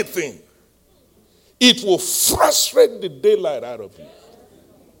anything, it will frustrate the daylight out of you.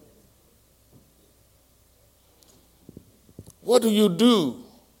 What do you do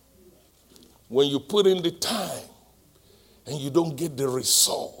when you put in the time and you don't get the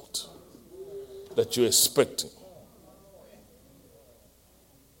result that you're expecting?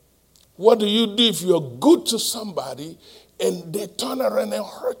 What do you do if you're good to somebody and they turn around and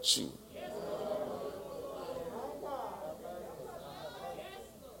hurt you?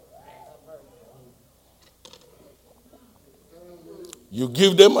 You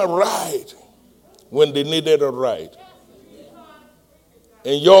give them a ride when they needed a ride.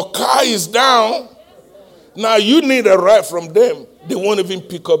 And your car is down. Now you need a ride from them. They won't even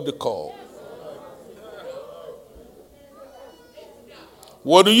pick up the call.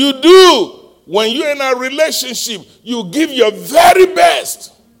 What do? When you're in a relationship, you give your very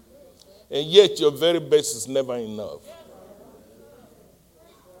best. And yet your very best is never enough.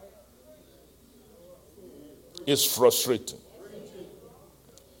 It's frustrating.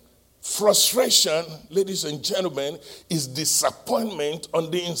 Frustration, ladies and gentlemen, is disappointment on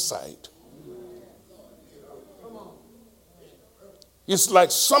the inside. It's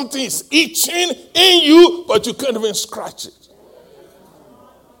like something is itching in you, but you can't even scratch it.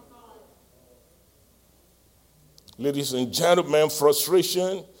 Ladies and gentlemen,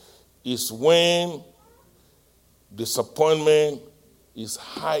 frustration is when disappointment is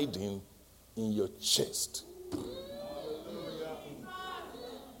hiding in your chest.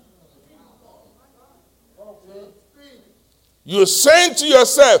 You're saying to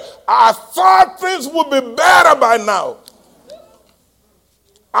yourself, I thought things would be better by now.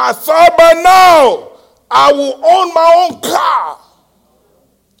 I thought by now I will own my own car.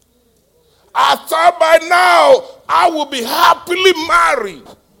 I thought by now I will be happily married.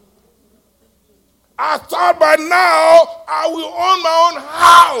 I thought by now I will own my own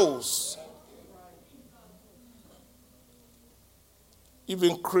house.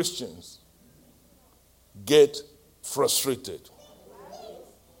 Even Christians get frustrated.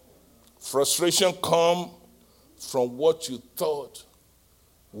 Frustration comes from what you thought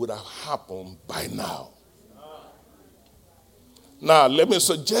would have happened by now. Now, let me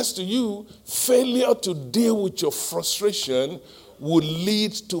suggest to you, failure to deal with your frustration will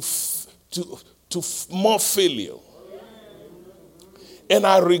lead to more failure. And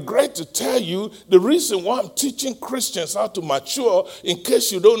I regret to tell you, the reason why I'm teaching Christians how to mature, in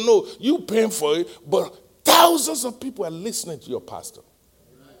case you don't know, you're paying for it, but thousands of people are listening to your pastor.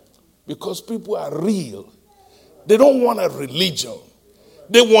 Because people are real. They don't want a religion.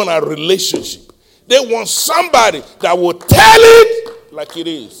 They want a relationship. They want somebody that will tell it like it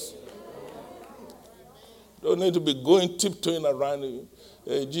is. Don't need to be going tiptoeing around you.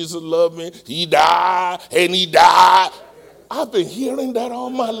 Hey, Jesus loved me. He died and he died. I've been hearing that all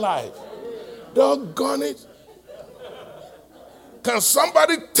my life. Doggone it. Can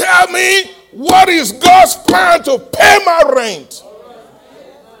somebody tell me what is God's plan to pay my rent?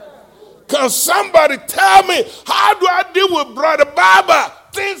 Can somebody tell me how do I deal with Brother Baba?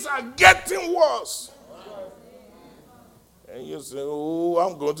 Things are getting worse. And you say, oh,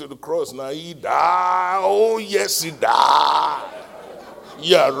 I'm going to the cross now. He died. Oh, yes, he died.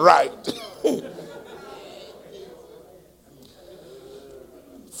 Yeah, right.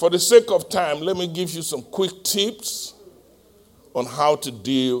 For the sake of time, let me give you some quick tips on how to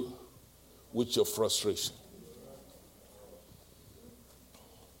deal with your frustration.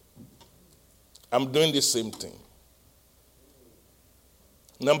 I'm doing the same thing.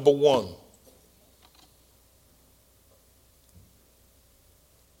 Number one,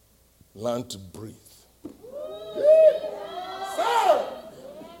 learn to breathe. Sir!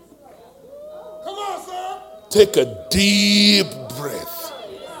 Come on, sir! Take a deep breath.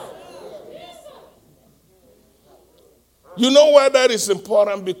 You know why that is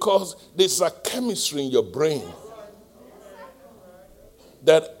important? Because there's a chemistry in your brain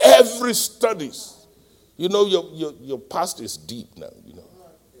that every studies, you know, your past is deep now, you know.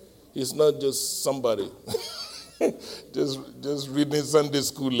 It's not just somebody just reading Sunday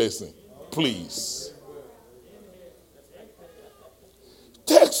school lesson. Please.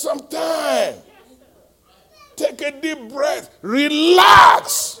 Take some time. Take a deep breath.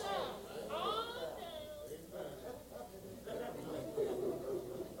 Relax.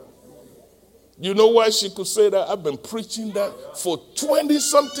 You know why she could say that? I've been preaching that for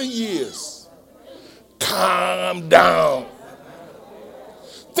 20-something years. Calm down.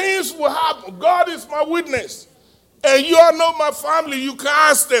 Things will happen. God is my witness. And you all know my family. You can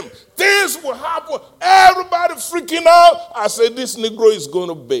ask them. Things will happen. Everybody freaking out. I said, this Negro is going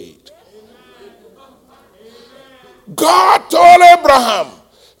to bathe. God told Abraham.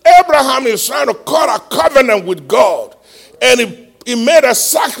 Abraham is trying to cut a covenant with God. And he made a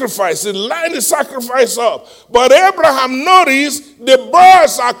sacrifice. He lined the sacrifice up. But Abraham noticed the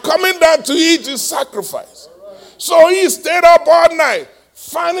birds are coming down to eat his sacrifice. So he stayed up all night,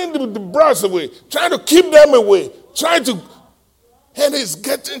 finding the birds away, trying to keep them away, and he's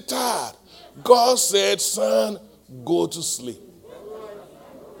getting tired. God said, son, go to sleep.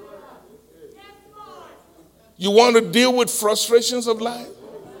 You want to deal with frustrations of life?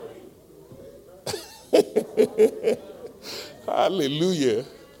 Hallelujah.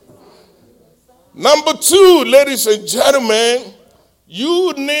 Number 2, ladies and gentlemen,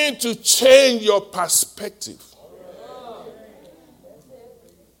 you need to change your perspective.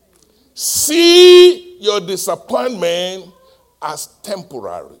 See your disappointment as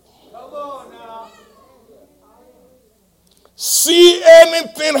temporary. See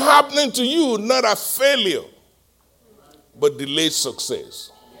anything happening to you not a failure, but delayed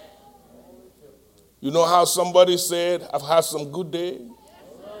success. You know how somebody said, I've had some good days?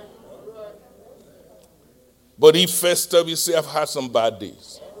 But he fessed up, he said, I've had some bad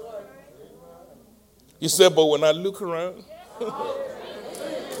days. He said, but when I look around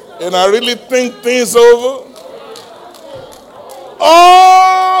and I really think things over,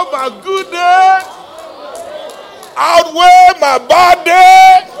 oh, my good day outweigh my bad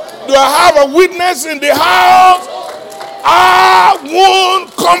day. Do I have a witness in the house? I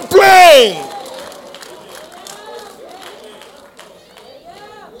won't complain.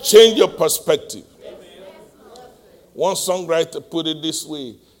 Change your perspective. One songwriter put it this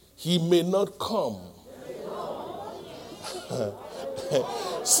way: he may not come.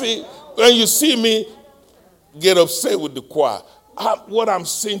 See, when you see me get upset with the choir, what I'm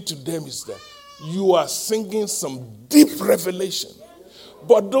saying to them is that you are singing some deep revelation,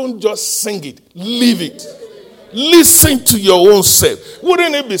 but don't just sing it, live it. Listen to your own self.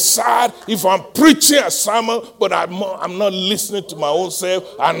 Wouldn't it be sad if I'm preaching a sermon, but I'm not listening to my own self,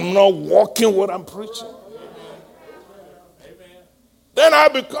 I'm not walking what I'm preaching? Then I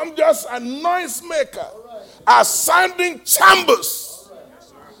become just a noise maker, a sounding chambers,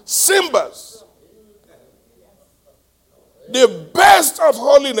 cymbals. The best of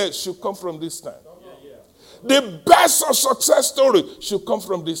holiness should come from this time. The best of success story should come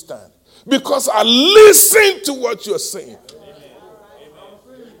from this time. Because I listen to what you're saying.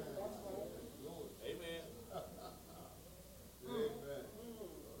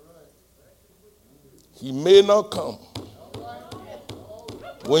 He may not come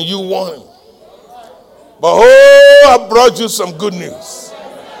when you want him. But oh, I brought you some good news.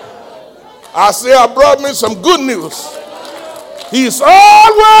 I say I brought me some good news. He's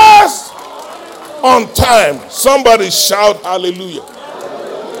always on time. Somebody shout hallelujah.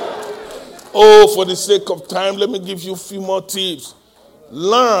 Oh, for the sake of time, let me give you a few more tips.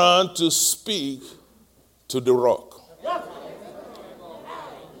 Learn to speak to the rock.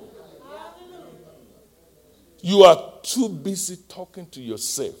 You are too busy talking to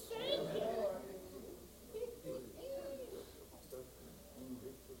yourself.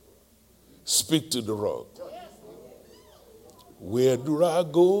 Speak to the rock. Where do I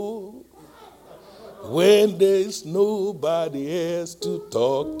go when there's nobody else to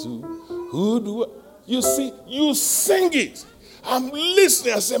talk to? Who do I? You see, you sing it. I'm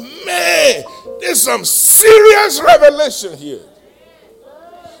listening. I say, man, there's some serious revelation here.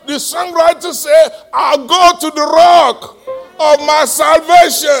 The songwriter said, I'll go to the rock of my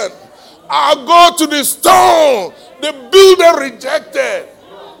salvation. I'll go to the stone the builder rejected.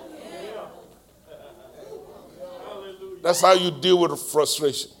 That's how you deal with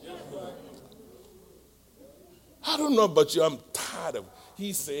frustration. I don't know about you, I'm tired of it.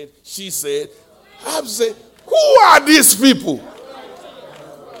 He said, she said. I'm saying, who are these people?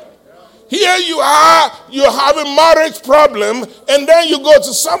 Here you are, you're having marriage problem, and then you go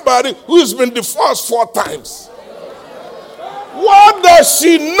to somebody who's been divorced 4 times. What does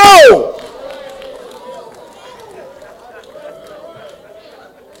she know?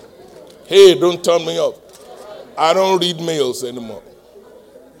 Hey, don't turn me up. I don't read mails anymore.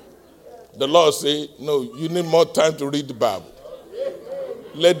 The Lord said, no, you need more time to read the Bible.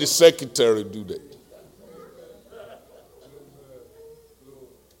 Let the secretary do that.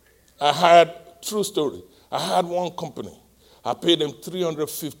 I had, true story, I had one company. I paid them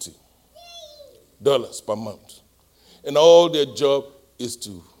 $350 per month. And all their job is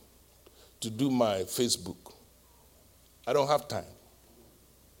to do my Facebook. I don't have time.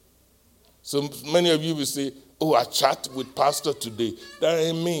 So many of you will say, oh, I chat with pastor today. That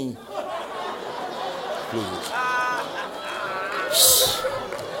ain't me. Please.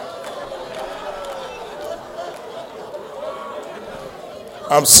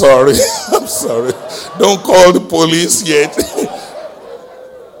 I'm sorry. I'm sorry. Don't call the police yet.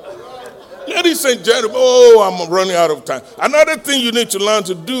 Ladies and gentlemen, oh, I'm running out of time. Another thing you need to learn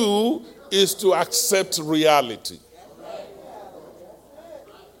to do is to accept reality.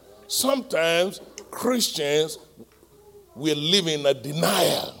 Sometimes Christians, we're living in a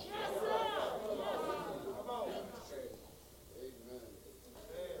denial.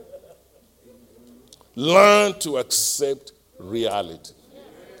 Learn to accept reality.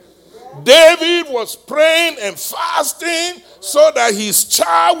 David was praying and fasting so that his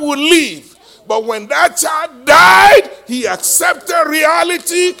child would live. But when that child died, he accepted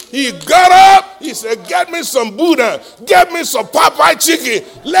reality. He got up. He said, get me some Buddha. Get me some Popeye chicken.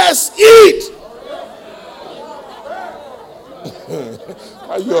 Let's eat.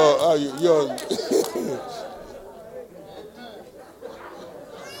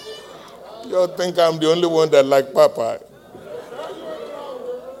 You think I'm the only one that like Popeye?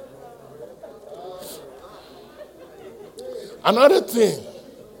 Another thing,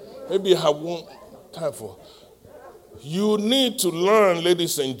 maybe I have one time for. You need to learn,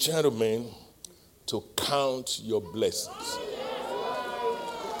 ladies and gentlemen, to count your blessings.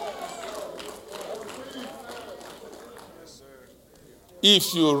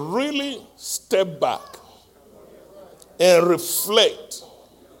 If you really step back and reflect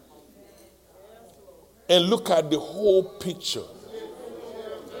and look at the whole picture,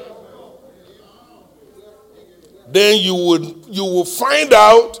 then you will find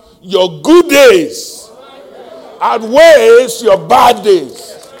out your good days outweighs your bad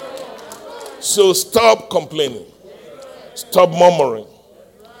days. So stop complaining. Stop murmuring.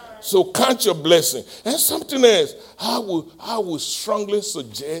 So count your blessing. And something else, I would strongly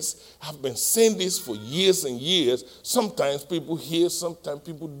suggest, I've been saying this for years and years. Sometimes people hear, sometimes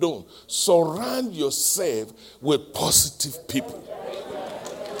people don't. Surround yourself with positive people.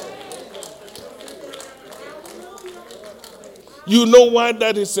 You know why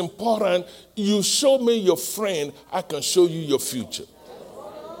that is important? You show me your friend, I can show you your future.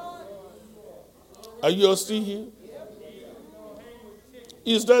 Are you all still here?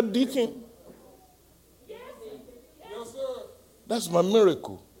 Is that Deacon? Yes, sir. That's my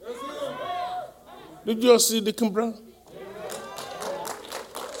miracle. Yes, sir. Did you all see Deacon Brown?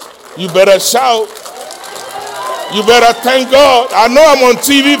 You better shout. You better thank God. I know I'm on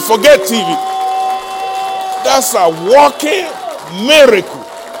TV. Forget TV. That's a walking miracle.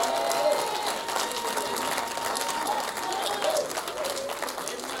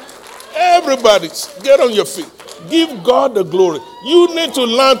 Everybody, get on your feet. Give God the glory. You need to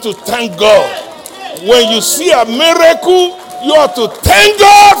learn to thank God. When you see a miracle, you have to thank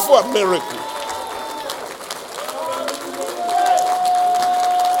God for a miracle.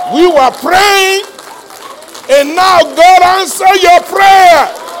 We were praying, and now God answered your prayer.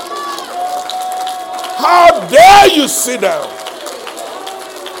 How dare you sit down?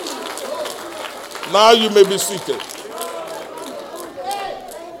 Now you may be seated.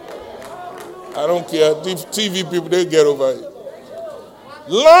 I don't care. TV people, they get over it.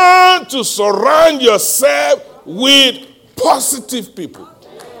 Learn to surround yourself with positive people.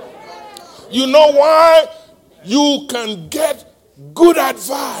 You know why? You can get good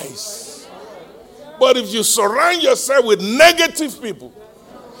advice. But if you surround yourself with negative people,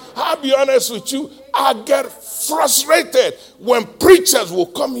 I'll be honest with you, I get frustrated when preachers will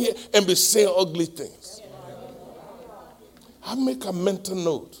come here and be saying ugly things. I make a mental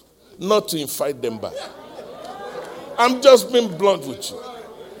note not to invite them back. I'm just being blunt with you.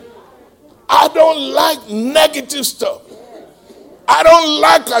 I don't like negative stuff. I don't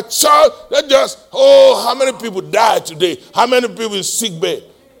like a church that just, how many people died today? How many people in sick bed?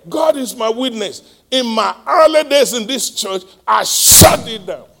 God is my witness. In my early days in this church, I shut it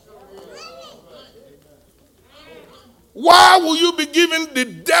down. Why will you be giving the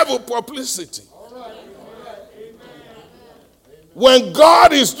devil publicity? When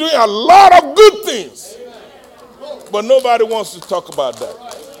God is doing a lot of good things. But nobody wants to talk about that.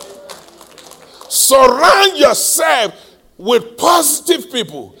 Surround yourself with positive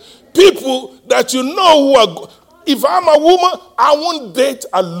people. People that you know who are good. If I'm a woman, I won't date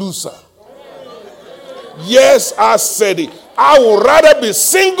a loser. Yes, I said it. I would rather be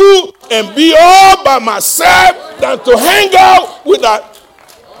single and be all by myself than to hang out with a...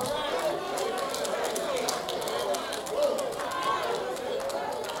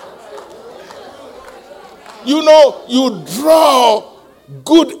 You know, you draw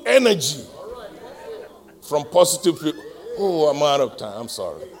good energy from positive people. Oh, I'm out of time. I'm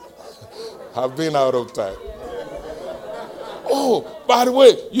sorry. I've been out of time. Oh, by the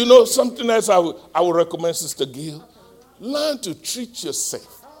way, you know something else I would recommend, Sister Gill? Learn to treat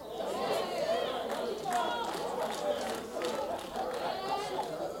yourself.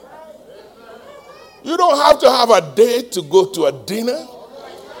 You don't have to have a date to go to a dinner.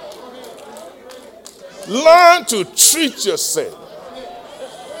 Learn to treat yourself.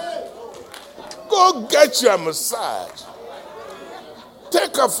 Go get your massage.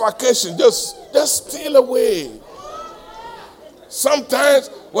 Take a vacation. Just steal away. Sometimes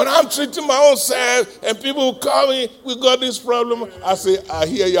When I'm treating my own self and people will call me, we got this problem, I say, I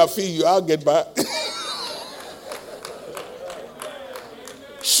hear you, I feel you, I'll get back.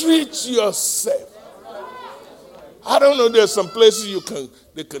 Treat yourself. I don't know, there's some places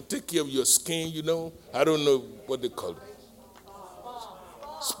they can take care of your skin, you know. I don't know what they call it.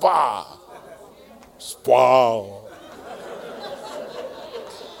 Spa.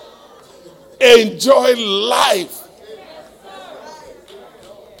 Enjoy life.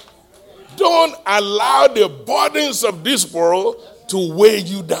 Don't allow the burdens of this world to weigh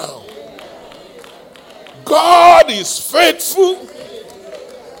you down. God is faithful.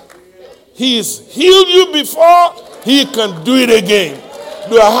 He's healed you before. He can do it again.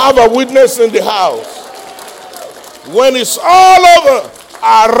 Do I have a witness in the house? When it's all over,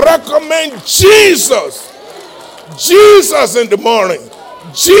 I recommend Jesus. Jesus in the morning.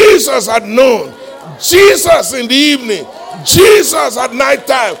 Jesus at noon. Jesus in the evening. Jesus at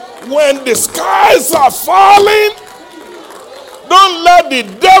nighttime. When the skies are falling, don't let the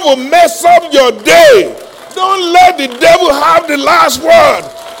devil mess up your day. Don't let the devil have the last word.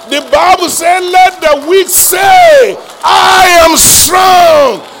 The Bible says, let the weak say, I am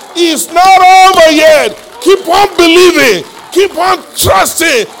strong. It's not over yet. Keep on believing. Keep on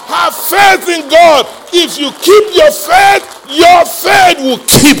trusting. Have faith in God. If you keep your faith will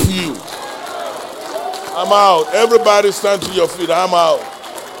keep you. I'm out. Everybody stand to your feet. I'm out.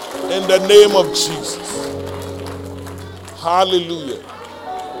 In the name of Jesus. Hallelujah.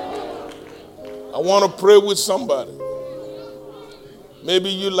 I want to pray with somebody. Maybe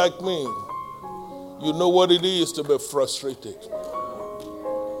you like me. You know what it is to be frustrated.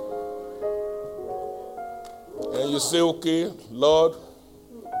 And you say, okay, Lord,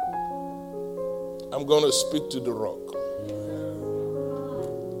 I'm going to speak to the rock.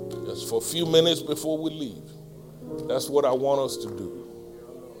 Just for a few minutes before we leave. That's what I want us to do.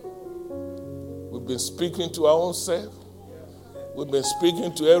 We've been speaking to our own self. We've been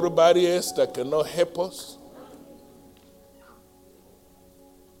speaking to everybody else that cannot help us.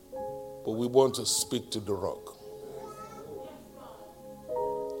 But we want to speak to the rock.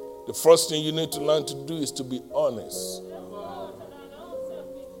 The first thing you need to learn to do is to be honest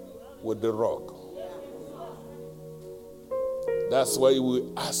with the rock. That's why we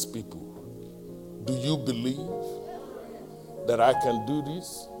ask people, do you believe that I can do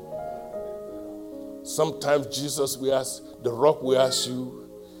this? Sometimes Jesus, the rock will ask you,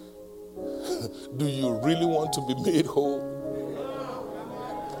 do you really want to be made whole?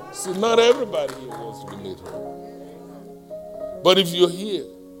 See, not everybody here wants to be made whole. But if you're here,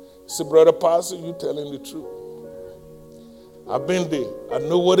 say, Brother Pastor, you're telling the truth. I've been there. I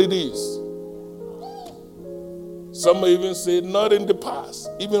know what it is. Some may even say, not in the past,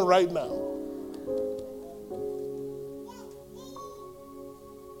 even right now.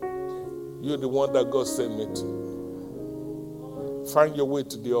 You're the one that God sent me to. Find your way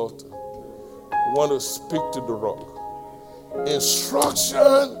to the altar. You want to speak to the rock.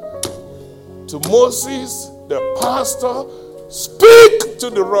 Instruction to Moses, the pastor, speak to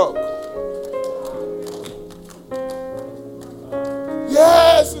the rock.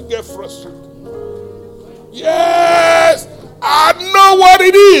 Yes, you get frustrated. Yes, I know what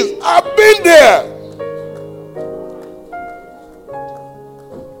it is. I've been there.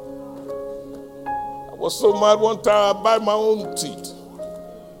 I was so mad one time I bite my own teeth.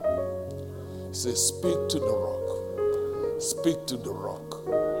 He said, speak to the rock. Speak to the rock.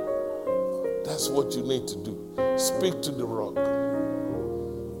 That's what you need to do. Speak to the rock.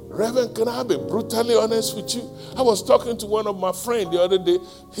 Reverend, can I be brutally honest with you? I was talking to one of my friends the other day.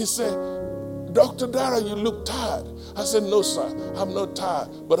 He said, Dr. Dara, you look tired. I said, no, sir, I'm not tired.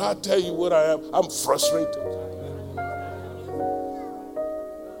 But I'll tell you what I am. I'm frustrated.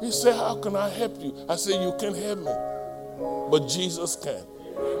 He said, how can I help you? I said, you can help me. But Jesus can.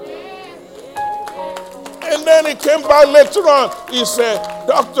 And then he came back later on. He said,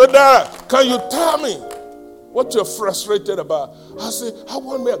 Dr. Dara, can you tell me what you're frustrated about? I said, I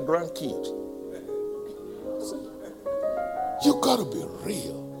want me a grandkid. I said, you got to be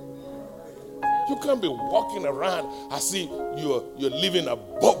real. You can't be walking around. I see you're living a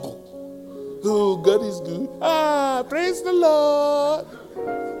bubble. Oh, God is good. Ah, praise the Lord.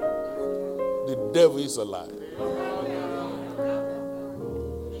 The devil is alive.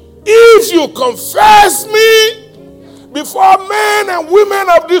 If you confess me before men and women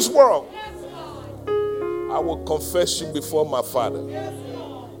of this world, I will confess you before my Father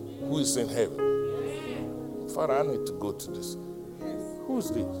who is in heaven. Father, I need to go to this. Who's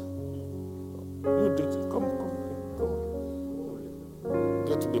this? You did it. Come.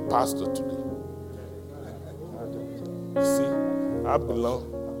 Get to be pastor today. You see, I belong.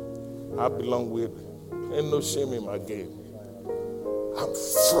 I belong with. Ain't no shame in my game. I'm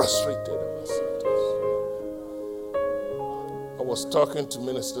frustrated about something. I was talking to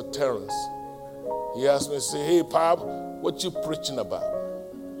Minister Terrence. He asked me, say, hey, Pop, what you preaching about?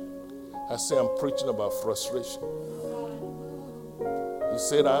 I said, I'm preaching about frustration. He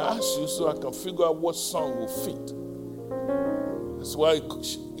said, I asked you so I can figure out what song will fit. That's why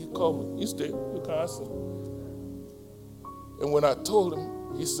he called me. He's there. You can ask him. And when I told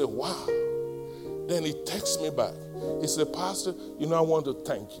him, he said, wow. Then he texted me back. He said, Pastor, I want to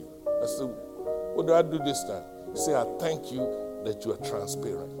thank you. I said, what do I do this time? He said, I thank you that you are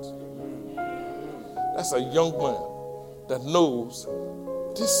transparent. That's a young man that knows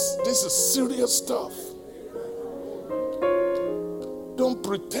this is serious stuff. Don't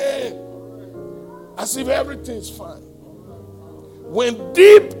pretend as if everything's fine. When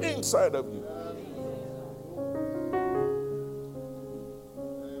deep inside of you,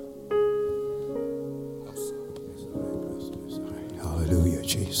 hallelujah,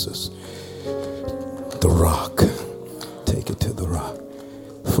 Jesus. The rock. Take it to the rock.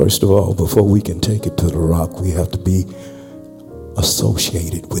 First of all, before we can take it to the rock, we have to be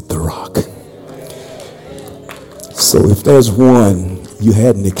associated with the rock. So if there's one, you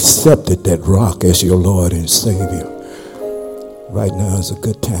hadn't accepted that rock as your Lord and Savior, right now is a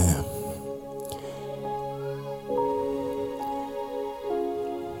good time.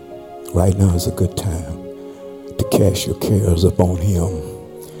 Right now is a good time to cast your cares upon him,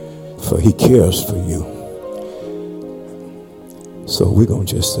 for he cares for you. So we're going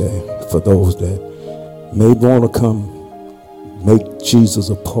to just say, for those that may want to come, make Jesus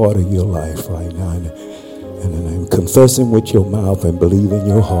a part of your life right now, and confessing with your mouth and believe in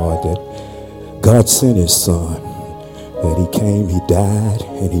your heart that God sent his son, that he came, he died,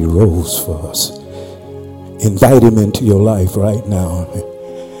 and he rose for us. Invite him into your life right now,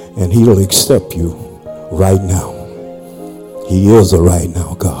 and he'll accept you right now. He is a right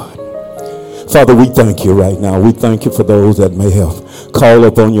now God. Father, we thank you right now. We thank you for those that may have called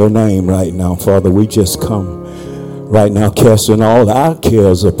upon your name right now. Father, we just come right now casting all our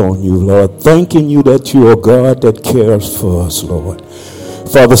cares upon you, Lord, thanking you that you are God that cares for us, Lord.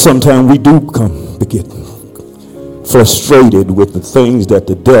 Father, sometimes we do come to get frustrated with the things that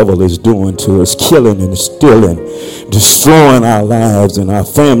the devil is doing to us, killing and stealing, destroying our lives and our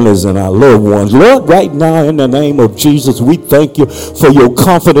families and our loved ones. Lord, right now in the name of Jesus, we thank you for your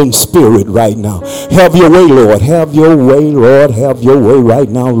confident spirit right now. Have your way, Lord. Have your way, Lord. Have your way right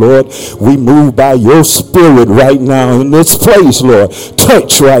now, Lord. We move by your spirit right now in this place, Lord.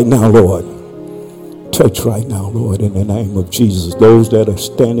 Touch right now, Lord. Touch right now, Lord, in the name of Jesus. Those that are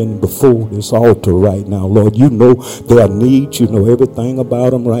standing before this altar right now, Lord, you know their needs. You know everything about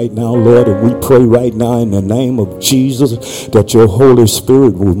them right now, Lord. And we pray right now in the name of Jesus that your Holy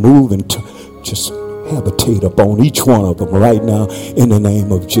Spirit will move and just habitate upon each one of them right now in the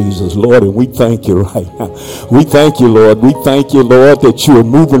name of Jesus, Lord. And we thank you right now. We thank you, Lord. We thank you, Lord, that you are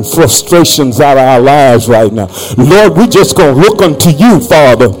moving frustrations out of our lives right now. Lord, we just going to look unto you,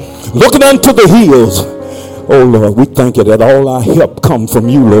 Father. Looking unto the hills. Oh, Lord, we thank you that all our help come from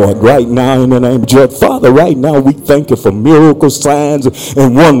you, Lord, right now in the name of Jesus. Father, right now we thank you for miracles, signs,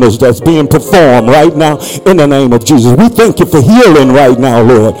 and wonders that's being performed right now in the name of Jesus. We thank you for healing right now,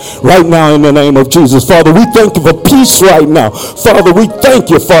 Lord, right now in the name of Jesus. Father, we thank you for peace right now. Father, we thank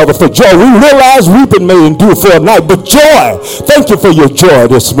you, Father, for joy. We realize weeping may endure for a night, but joy. Thank you for your joy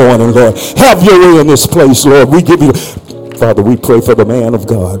this morning, Lord. Have your way in this place, Lord. We give you... Father, we pray for the man of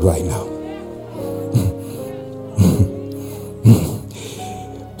God right now.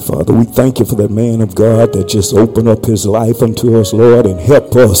 Father, we thank you for that man of God that just opened up his life unto us, Lord, and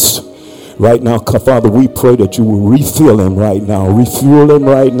help us right now. Father, we pray that you will refill him right now. Refuel him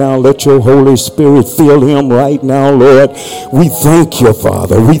right now. Let your Holy Spirit fill him right now, Lord. We thank you,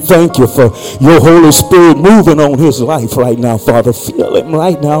 Father. We thank you for your Holy Spirit moving on his life right now, Father. Fill him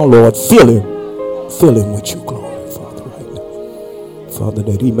right now, Lord. Fill him. Fill him with your glory. Father,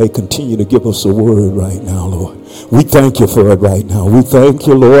 that he may continue to give us a word right now, Lord. We thank you for it right now. We thank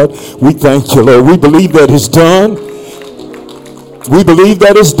you, Lord. We thank you, Lord. We believe that it's done. We believe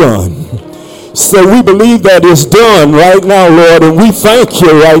that it's done. So we believe that it's done right now, Lord, and we thank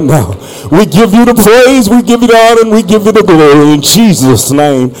you right now. We give you the praise, we give you the honor, and we give you the glory. In Jesus'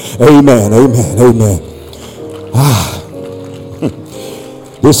 name, amen, amen, amen.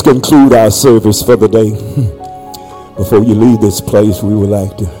 This concludes our service for the day. Before you leave this place, we would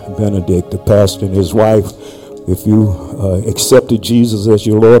like to benedict the pastor and his wife. If you accepted Jesus as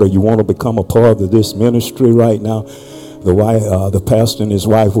your Lord, or you want to become a part of this ministry right now, the pastor and his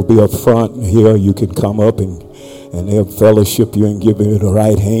wife will be up front here. You can come up and and they'll fellowship you and give you the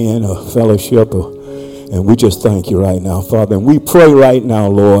right hand or fellowship. And we just thank you right now, Father. And we pray right now,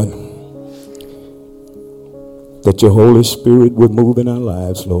 Lord, that your Holy Spirit would move in our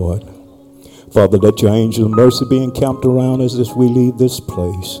lives, Lord. Father, that your angel of mercy be encamped around us as we leave this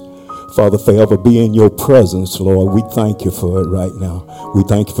place. Father, forever be in your presence, Lord. We thank you for it right now. We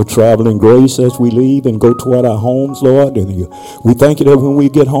thank you for traveling grace as we leave and go toward our homes, Lord. And we thank you that when we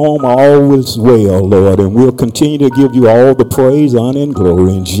get home, all is well, Lord. And we'll continue to give you all the praise, honor, and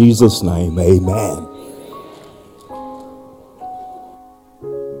glory. In Jesus' name, amen.